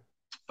good?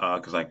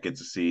 because I get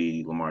to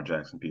see Lamar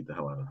Jackson beat the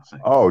hell out of the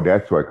Saints. Oh,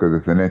 that's right, because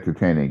it's an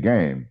entertaining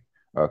game.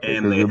 Okay,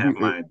 And because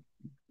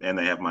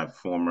they have my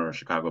former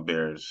Chicago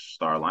Bears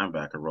star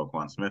linebacker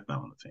Roquan Smith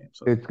now on the team,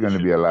 so it's they going to should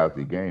be a be pretty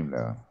lousy good. game,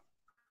 though.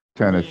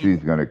 I mean,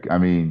 Tennessee's going to. I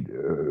mean,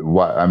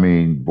 what? I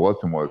mean,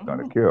 Baltimore's going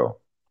to mm, kill.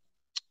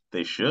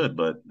 they should,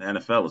 but the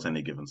NFL is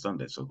any given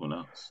Sunday, so who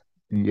knows?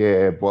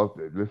 Yeah,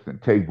 listen,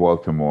 take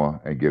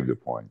Baltimore and give the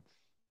points.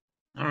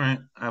 All right,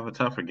 I have a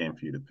tougher game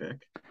for you to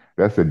pick.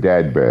 That's a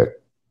dad bet.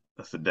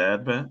 That's a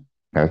dad bet.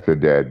 That's a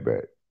dad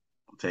bet.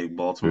 I'll take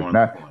It's Baltimore in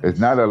the not. It's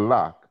not points. a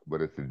lock,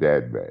 but it's a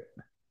dad bet.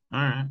 All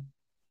right.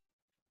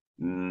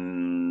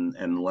 And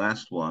the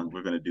last one,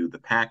 we're going to do the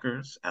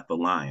Packers at the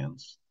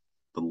Lions.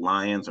 The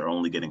Lions are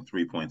only getting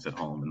 3 points at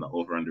home, and the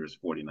over/under is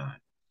 49.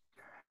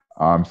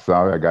 I'm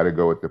sorry, I got to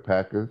go with the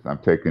Packers. I'm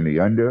taking the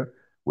under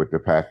with the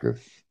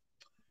Packers.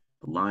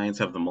 The Lions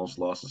have the most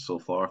losses so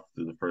far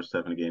through the first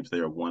 7 games. They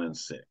are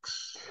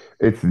 1-6.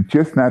 It's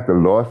just not the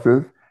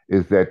losses,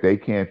 is that they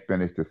can't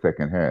finish the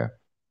second half.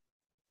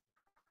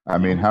 I The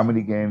mean, only how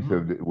many games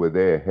mm, were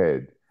they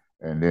ahead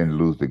and then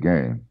lose the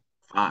game?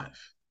 five,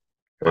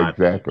 five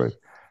Exactly. games.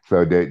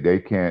 So they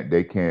can't.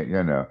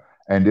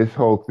 And this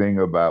whole thing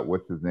about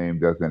what's his name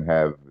doesn't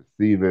have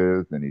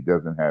receivers and he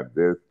doesn't have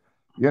this.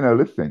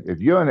 Listen, if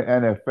you're in the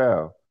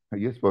NFL,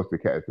 you're supposed to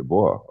catch the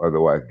ball,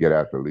 otherwise get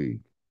out the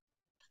league.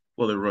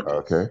 Well, they're rookies,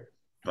 Okay,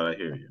 but I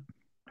hear you.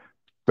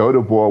 throw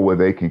the ball where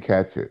they can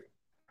catch it.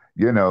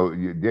 You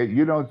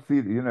don't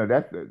see.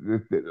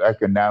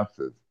 Like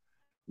announcers.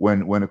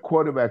 When a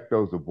quarterback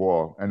throws a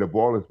ball and the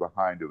ball is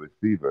behind the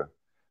receiver,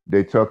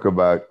 they talk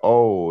about,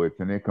 oh, it's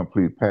an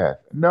incomplete pass.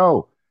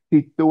 No,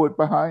 he threw it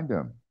behind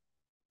him.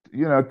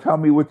 Tell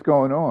me what's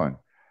going on.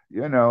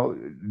 You know,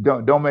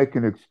 don't make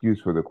an excuse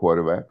for the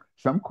quarterback.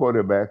 Some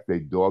quarterbacks they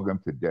dog him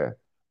to death.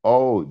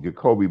 Oh,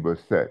 Jacoby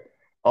Brissett.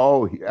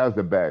 Oh, that was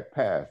a bad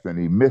pass and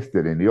he missed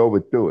it and he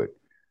overthrew it.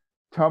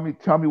 Tell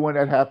me when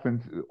that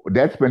happens.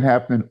 That's been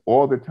happening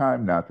all the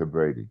time now to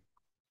Brady.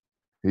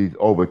 He's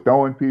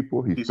overthrowing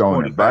people. He's He's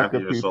throwing it back 45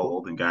 at years people.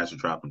 old, and guys are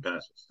dropping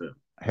passes too.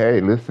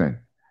 Hey, listen.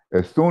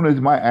 As soon as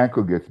my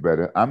ankle gets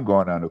better, I'm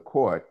going on the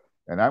court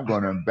and I'm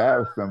going to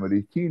embarrass some of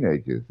these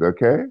teenagers.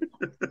 Okay,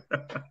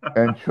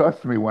 and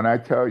trust me when I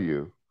tell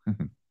you.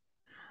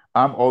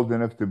 I'm old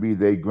enough to be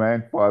their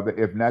grandfather,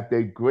 if not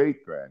their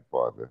great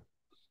grandfather.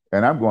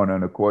 And I'm going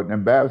on the court and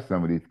embarrass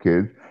some of these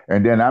kids.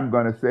 And then I'm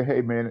going to say,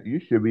 hey, man, you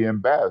should be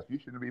embarrassed. You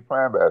shouldn't be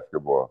playing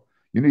basketball.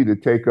 You need to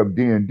take up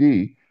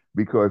D&D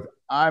because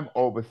I'm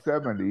over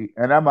 70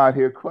 and I'm out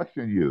here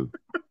crushing you.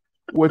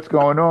 What's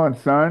going on,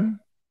 son?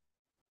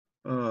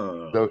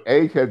 uh, So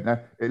age has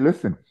not, hey,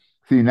 listen,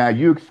 see, now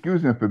you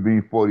excuse him for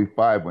being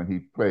 45 when he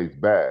plays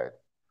bad.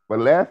 But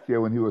last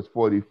year when he was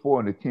 44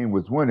 and the team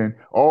was winning,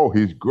 oh,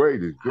 he's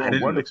great. He's I doing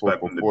didn't wonderful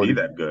expect for him to be 40.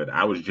 that good.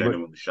 I was But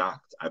genuinely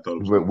shocked. I thought it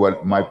was But going to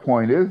what fall my off.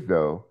 point is,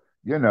 though,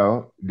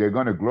 they're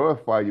going to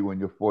glorify you when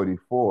you're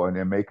 44 and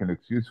they're making an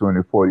excuse when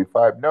you're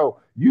 45. No,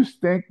 you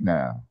stink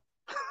now.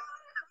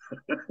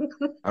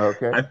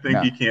 Okay. I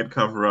think he Now, can't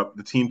cover up.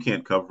 The team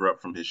can't cover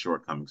up from his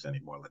shortcomings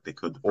anymore, like they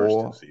could the first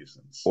two or,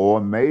 seasons.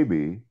 or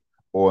maybe,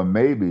 or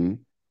maybe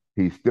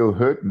he's still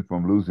hurting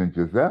from losing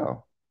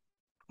Giselle.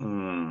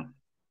 Mm,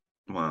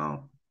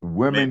 well,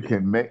 Women maybe.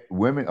 can make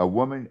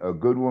a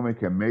good woman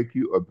can make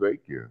you or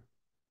break you.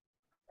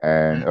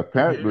 And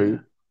Yeah.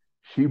 apparently,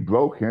 she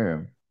broke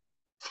him.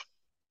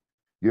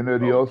 You know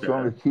the old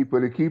song, Okay. "The Cheaper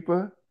the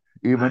Keeper,"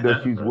 I even though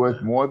have she's heard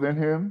worth that. more than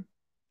him.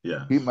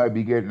 He Yes. might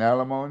be getting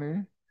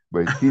alimony,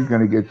 but she's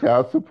going to get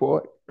child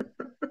support.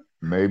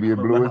 Maybe I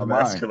it don't know blew his how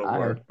that's mind. going to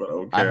work, but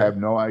I okay. have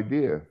no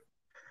idea.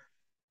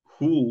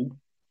 Who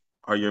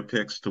are your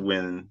picks to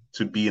win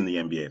to be in the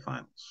NBA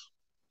Finals?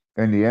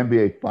 In the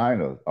NBA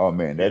Finals, oh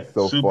man, Yeah, that's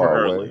so super far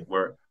early. away.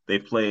 Where they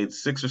played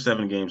 6 or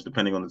 7 games,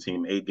 depending on the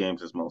team. 8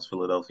 games is most.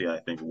 Philadelphia, I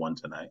think, won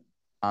tonight.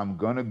 I'm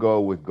gonna go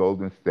with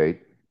Golden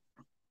State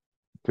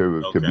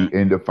to be Okay.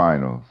 in the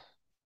finals.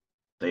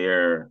 They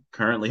are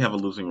currently have a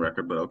losing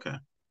record, but okay.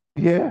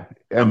 Yeah,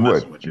 I'm and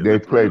messing what? with you. They They're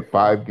 3 and played 4.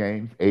 5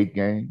 games, 8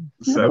 games.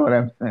 You know what 7.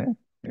 I'm saying?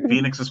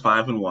 Phoenix is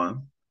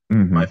 5-1.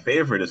 hmm My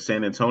favorite is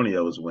San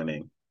Antonio is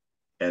winning,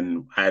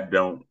 and I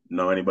don't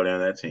know anybody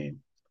on that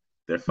team.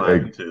 They're five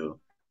They, and two,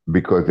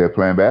 because they're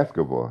playing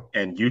basketball.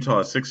 and Utah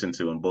is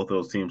 6-2, and both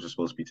those teams are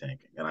supposed to be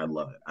tanking, and I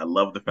love it. I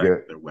love the fact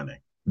that They're they're winning.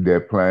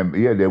 they're playing.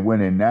 Yeah, they're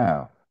winning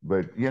now.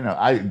 But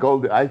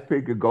I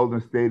figured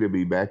Golden State will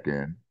be back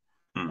in.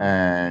 Hmm.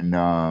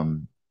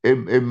 And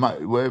it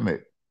might wait a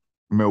minute.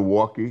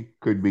 Milwaukee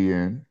could be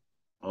in.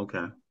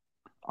 Okay.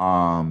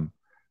 Um,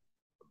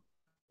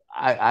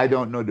 I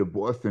don't know that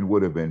Boston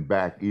would have been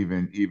back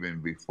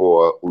even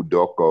before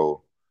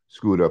Udoko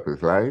screwed up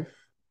his life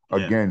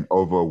Yeah. again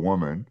over a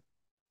woman.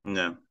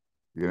 Yeah.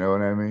 You know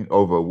what I mean?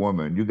 Over a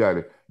woman. You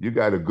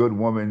got a good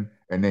woman,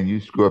 and then you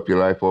screw up your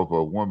life over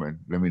a woman.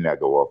 Let me not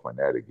go off on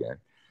that again.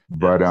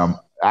 But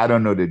Yes. I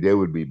don't know that they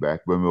would be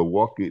back. But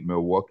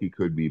Milwaukee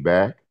could be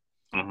back.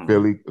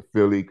 Hmm.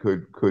 Philly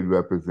could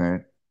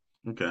represent.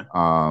 Okay.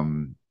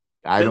 Um,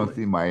 I don't Philly.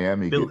 see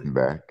Miami Philly. getting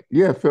back.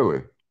 Yeah,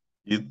 Philly.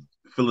 You,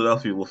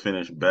 Philadelphia will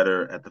finish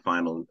better at the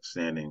final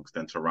standings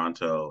than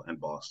Toronto and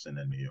Boston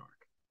and New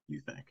York.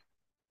 You think?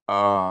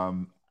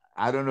 Um,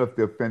 I don't know if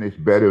they'll finish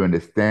better in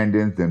the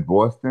standings than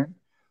Boston,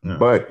 Yeah.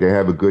 but they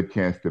have a good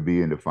chance to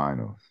be in the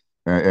finals,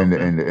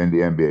 Okay. in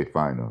the NBA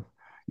finals.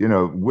 You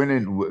know,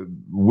 winning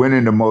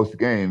the most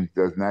games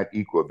does not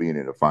equal being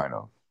in the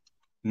finals.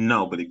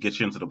 No, but it gets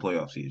you into the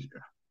playoffs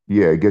easier.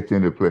 Yeah, it gets you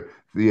into play.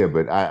 So, yeah,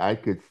 but I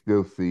could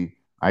still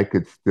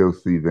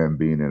see them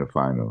being in the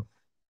finals.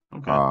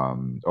 Okay.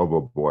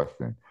 Over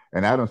Boston.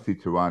 And I don't see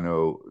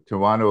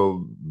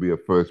Toronto be a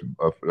first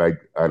of like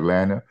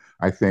Atlanta.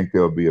 I think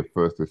they'll be a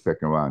first or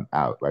second round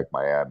out, like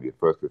Miami, a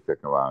first or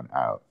second round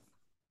out.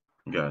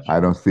 I Gotcha.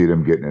 don't see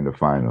them getting in the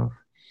finals.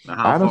 Now,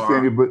 how I don't see far?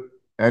 anybody,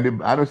 I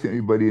don't see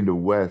anybody in the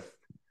West.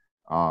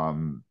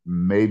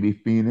 Maybe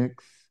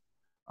Phoenix.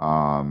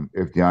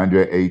 If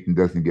DeAndre Ayton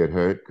doesn't get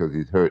hurt because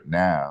he's hurt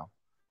now.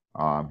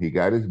 He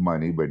got his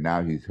money, but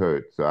now he's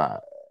hurt.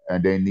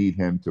 And they need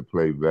him to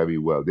play very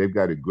well. They've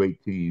got a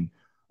great team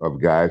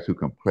of guys who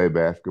can play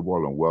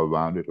basketball and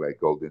well-rounded like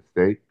Golden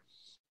State,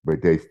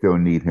 but they still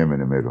need him in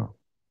the middle.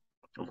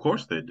 Of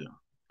course they do.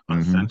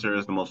 hmm Center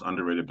is the most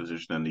underrated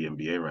position in the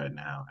NBA right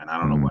now, and I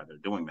don't know hmm why they're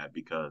doing that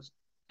because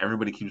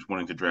everybody keeps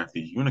wanting to draft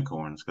these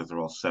unicorns because they're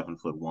all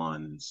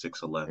 7'1",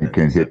 And 6'11",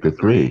 can hit the 7'3",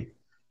 three.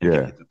 and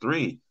can Yeah. hit the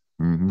three.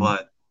 hmm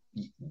But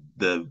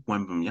the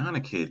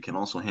Wembanyama kid can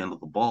also handle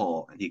the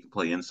ball, and he can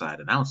play inside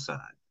and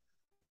outside.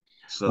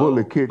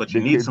 Well, But you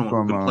need someone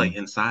who can play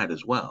inside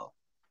as well.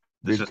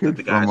 It's the just that kid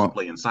the from guys who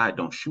play inside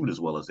don't shoot as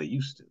well as they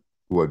used to.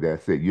 well,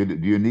 that's it.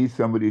 Do you need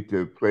somebody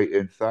to play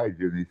inside?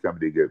 You need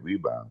somebody to get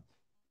rebounds.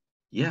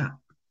 Yeah,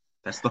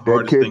 that's the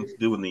That hardest kid thing to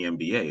do in the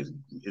NBA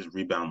is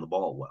rebound the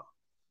ball well.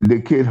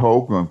 The kid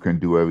Holcomb can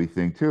do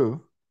everything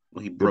too.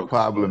 Well, he The broke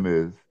his foot. problem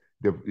is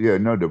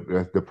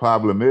the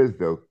problem is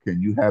though,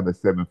 can you have a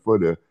 7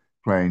 footer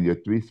playing your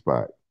three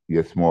spot,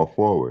 your small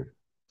forward?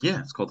 Yeah,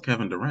 it's called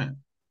Kevin Durant.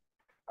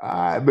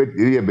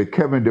 But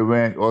Kevin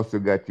Durant also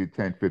got you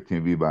 10,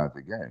 15 rebounds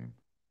a game.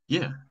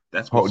 Yeah,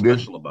 that's what's Oh,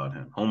 this, special about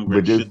him. Holmgren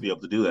but this should be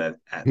able to do that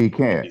he if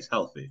can't. he's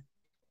healthy.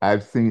 I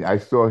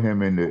saw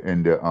him in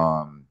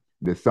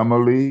the summer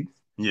leagues.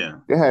 Yeah,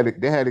 They had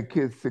a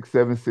kid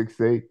 6'7",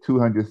 6'8",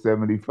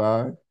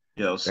 275,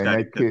 yeah, it was and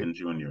Scottie that kid Pippen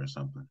Jr. or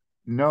something.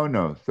 no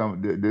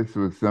this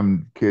was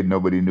some kid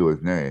nobody knew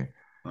his name,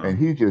 and Oh,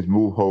 he just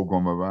moved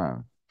Holcomb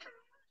around.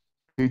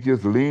 He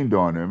just leaned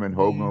on him, and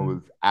Hogan man,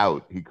 was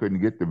out. He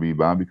couldn't get the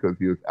rebound because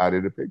he was out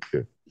of the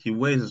picture. he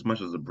weighs as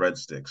much as a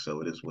breadstick,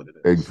 so it is what it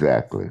is.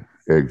 Exactly,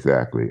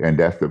 exactly, and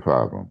that's the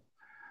problem.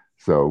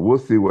 So we'll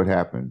see what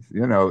happens.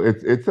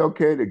 It's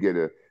okay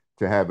to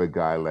have a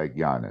guy like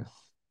Giannis,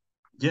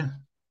 Yeah.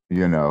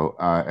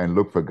 and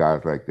look for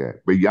guys like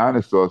that. But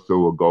Giannis also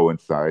will go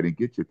inside and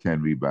get you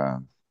 10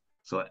 rebounds.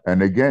 So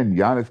And again,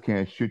 Giannis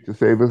can't shoot to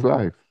save his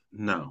life.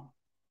 no,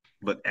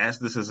 but as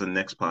this is a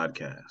Knicks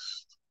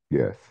podcast,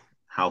 Yes,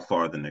 how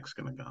far are the Knicks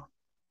gonna go?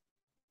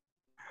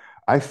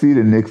 I see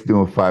the Knicks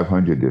doing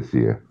 500 this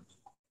year.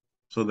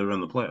 So they're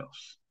in the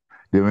playoffs.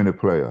 They're in the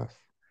playoffs.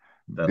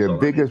 That's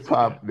all I need to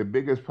hear. The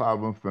biggest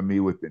problem for me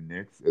with the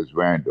Knicks is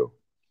Randall.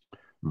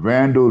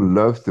 Randall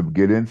loves to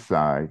get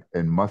inside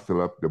and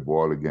muscle up the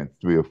ball against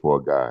 3 or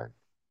 4 guys.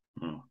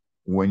 Mm.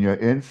 When you're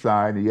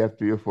inside and you have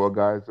 3 or 4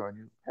 guys on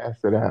you,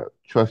 pass it out.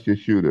 Trust your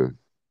shooters.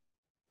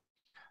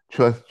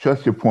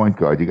 Trust your point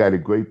guard. You got a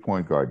great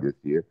point guard this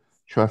year.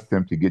 Trust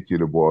him to get you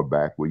the ball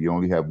back where you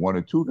only have 1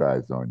 or 2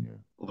 guys on you.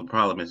 Well, the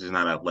problem is he's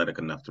not athletic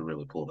enough to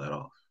really pull that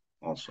off.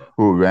 Also,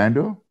 Who,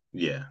 Randall?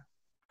 yeah,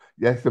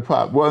 That's the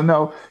problem. Well,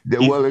 no. he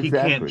can't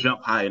Exactly.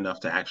 jump high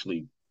enough to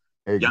actually.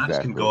 Giannis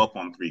can go Exactly. up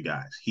on three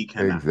guys. He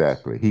cannot.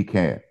 Exactly. He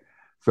can't.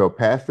 So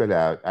pass it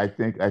out. I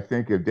think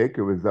if they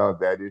could resolve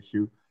that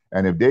issue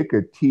and if they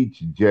could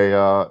teach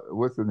JR,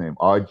 what's his name?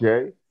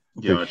 RJ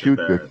Yeah, to RJ shoot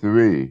the Barrett.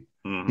 three,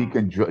 he Hmm.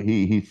 can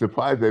he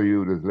surprised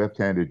everyone with his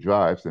left-handed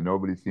drives, and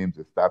nobody seems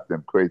to stop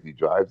them crazy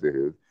drives of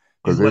his.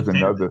 He's Because there's left-handed.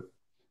 another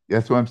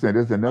that's what I'm saying.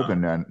 There's another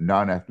Oh,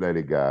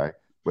 non-athletic guy,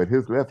 but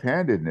his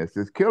left-handedness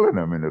is killing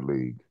him in the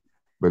league.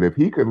 But if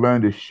he could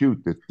learn to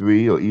shoot the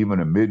three or even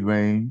a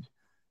mid-range,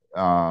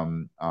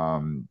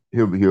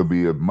 he'll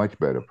be a much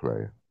better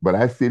player. But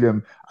I see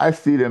them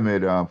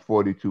at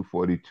 42,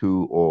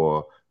 42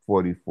 or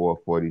 44,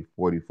 40,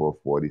 44,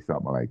 40,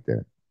 something like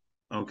that.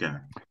 okay.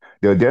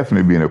 They'll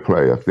definitely be in the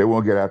playoffs. They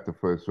won't get out the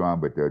first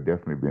round, but they'll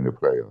definitely be in the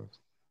playoffs.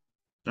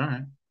 All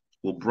right.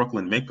 Will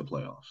Brooklyn make the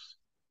playoffs?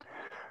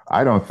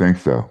 I don't think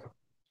so.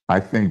 I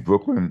think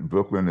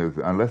Brooklyn is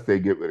unless they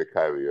get rid of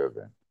Kyrie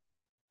Irving.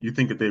 You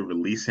think if they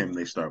release him,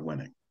 they start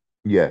winning?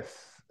 Yes,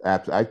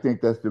 I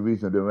think that's the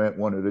reason Durant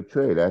wanted to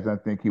trade. I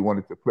don't think he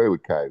wanted to play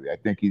with Kyrie. I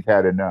think he's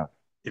had enough.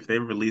 If they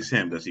release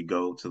him, does he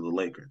go to the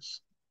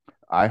Lakers?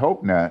 I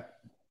hope not.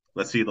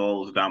 Let's see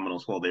all those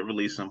dominoes fall. They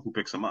release him. Who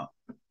picks him up?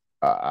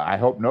 I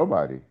hope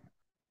nobody.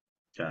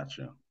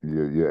 Gotcha.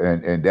 Yeah,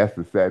 and that's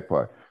the sad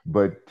part.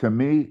 But to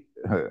me,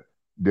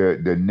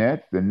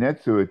 the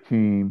Nets are a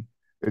team.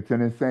 It's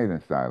an insane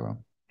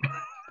asylum.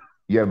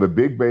 You have a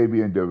big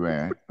baby in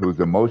Durant who's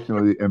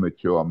emotionally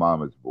immature, a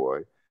mama's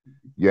boy.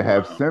 You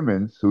have Wow.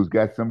 Simmons who's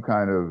got some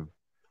kind of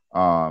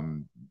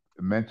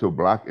mental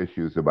block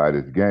issues about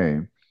his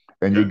game,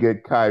 and you Okay.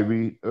 get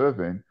Kyrie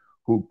Irving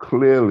who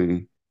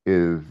clearly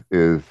is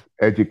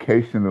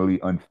educationally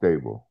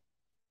unstable.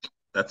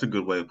 That's a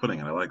good way of putting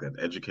it. I like that.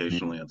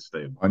 Educationally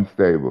unstable.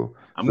 Unstable.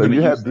 I'm So going to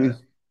you use have that.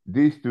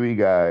 these 3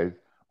 guys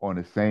on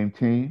the same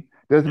team.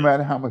 Doesn't Yeah.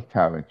 matter how much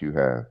talent you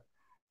have,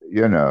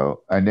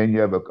 and then you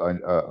have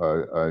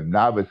a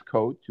novice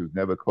coach who's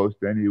never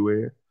coached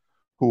anywhere,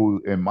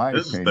 who, in my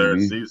This is opinion, third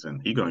these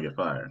season. He going to get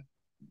fired.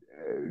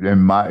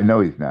 in my no,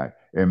 he's not.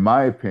 In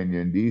my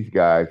opinion, these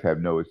guys have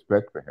no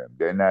respect for him.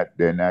 They're not.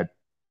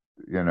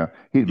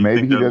 He You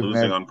maybe think he they're doesn't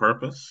losing have. on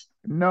purpose?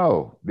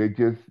 No, they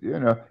just you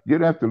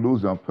don't have to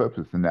lose on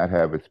purpose and not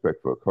have respect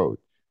for a coach.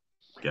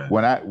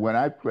 When Gotcha. I when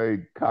I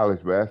played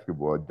college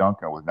basketball,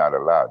 dunking was not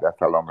allowed. That's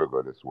how long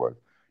ago this was.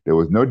 There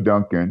was no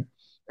dunking,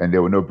 and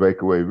there were no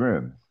breakaway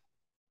rims.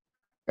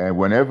 And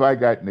whenever I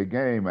got in the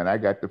game, and I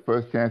got the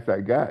first chance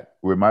I got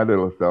with my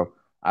little self,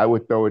 I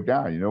would throw it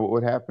down. You know what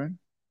would happen?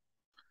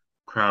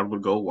 Crowd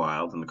would go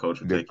wild and the coach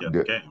would The, take you out the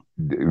the, game.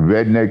 the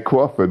redneck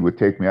Crawford would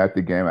take me out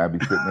the game. I'd be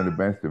sitting on the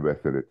bench the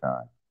rest of the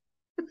time.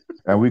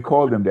 And we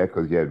called him that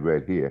because he had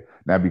red hair,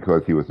 not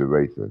because he was a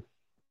racist.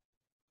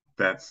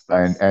 And That's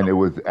and it I'm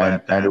was and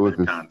glad to and it have was that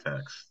the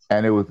context.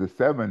 and it was the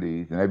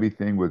 '70s, and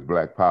everything was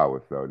Black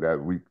Power. So that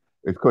we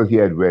it's because he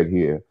had red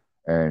hair,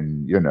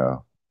 and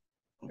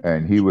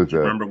and he Do was you a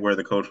remember where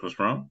the coach was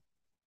from?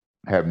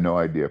 have no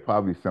idea,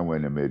 probably somewhere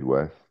in the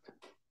Midwest.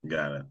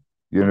 Got it.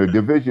 Okay.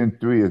 Division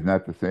 3 is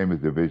not the same as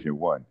Division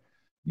 1.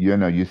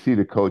 You see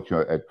the coach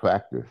at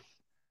practice,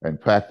 and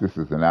practice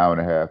is an hour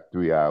and a half,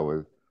 3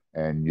 hours,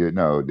 and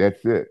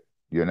that's it.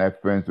 You're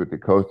not friends with the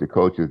coach. The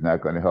coach is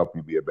not going to help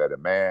you be a better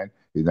man.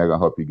 He's not going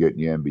to help you get in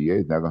the NBA.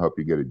 He's not going to help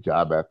you get a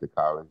job after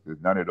college.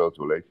 There's none of those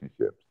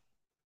relationships.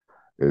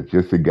 It's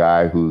just a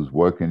guy who's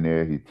working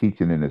there. He's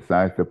teaching in the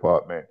science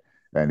department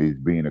and he's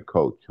being a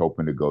coach,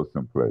 hoping to go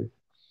someplace.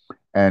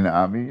 And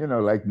I mean,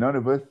 like none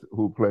of us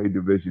who played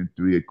Division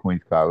III at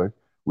Queens College,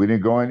 we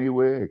didn't go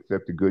anywhere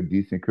except a good,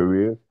 decent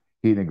careers.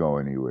 He didn't go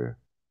anywhere.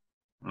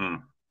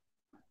 Mm.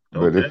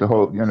 But it's Okay. a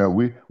whole,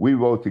 we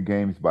rode to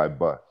games by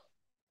bus.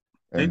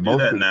 They And do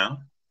that now.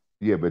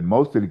 yeah, but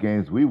most of the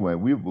games we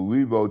went, we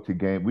rode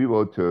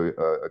to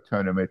a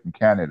tournament in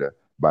Canada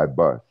by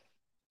bus.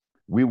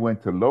 We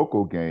went to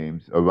local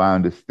games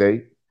around the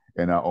state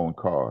in our own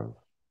cars.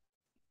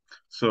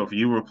 So if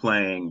you were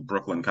playing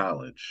Brooklyn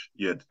College,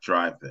 you had to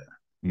drive there.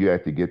 You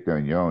had to get there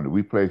on your own.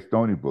 We played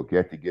Stony Brook. You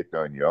had to get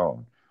there on your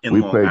own. In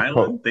We Long played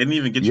Island? They didn't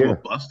even get you a yeah,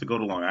 bus to go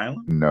to Long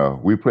Island? no,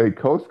 we played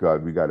Coast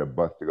Guard. We got a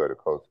bus to go to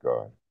Coast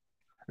Guard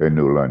in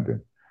New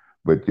London.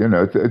 But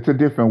it's a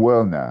different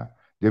world now.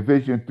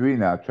 Division III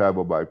now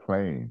travel by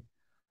plane.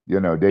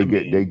 I They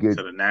mean, get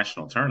to the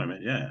national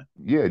tournament, yeah.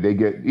 yeah, they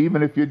get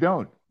even if you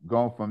don't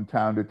going from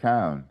town to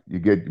town, you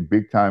get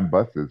big time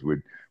buses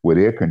with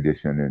air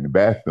conditioning and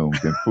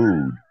bathrooms and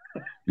food.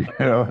 You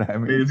know what I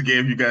They mean? just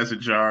gave you guys a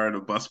jar and a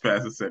bus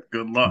pass and said,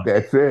 good luck.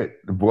 That's it.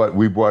 But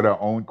we bought our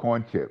own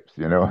corn chips.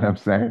 You know what I'm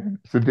saying?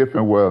 It's a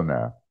different world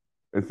now.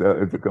 It's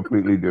a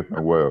completely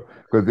different world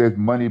because there's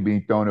money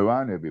being thrown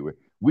around everywhere.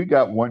 We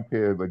got one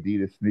pair of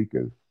Adidas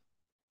sneakers.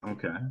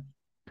 Okay.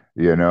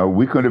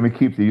 We couldn't even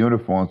keep the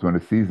uniforms when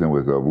the season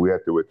was over. We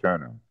had to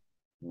return them.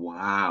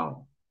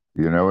 Wow.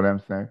 You know what I'm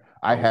saying?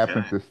 I Okay.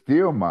 happened to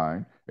steal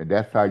mine, and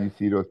that's how you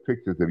see those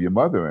pictures of your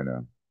mother in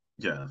them.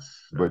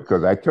 Yes. But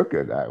because I took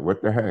it,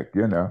 what the heck?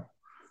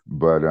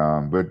 But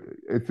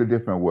it's a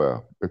different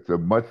world. It's a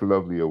much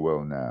lovelier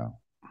world now.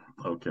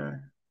 Okay.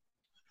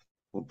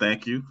 Well,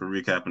 thank you for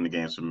recapping the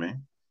games for me.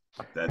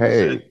 That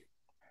is it. Hey,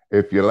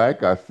 if you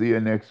like, I'll see you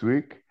next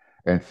week.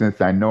 And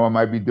since I know I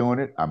might be doing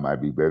it, I might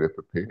be better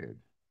prepared.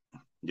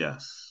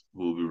 Yes.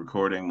 We'll be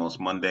recording most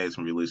Mondays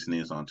and releasing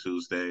these on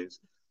Tuesdays.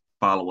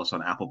 Follow us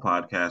on Apple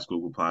Podcasts,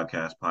 Google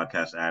Podcasts,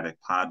 Podcast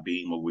Addict,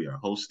 Podbean, where we are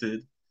hosted.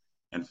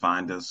 And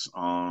find us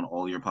on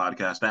all your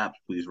podcast apps.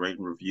 Please rate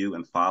and review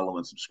and follow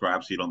and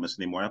subscribe so you don't miss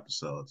any more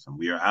episodes. And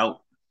we are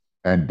out.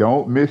 And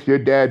don't miss your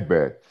dad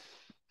bets.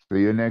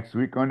 See you next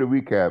week on the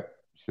recap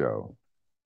show.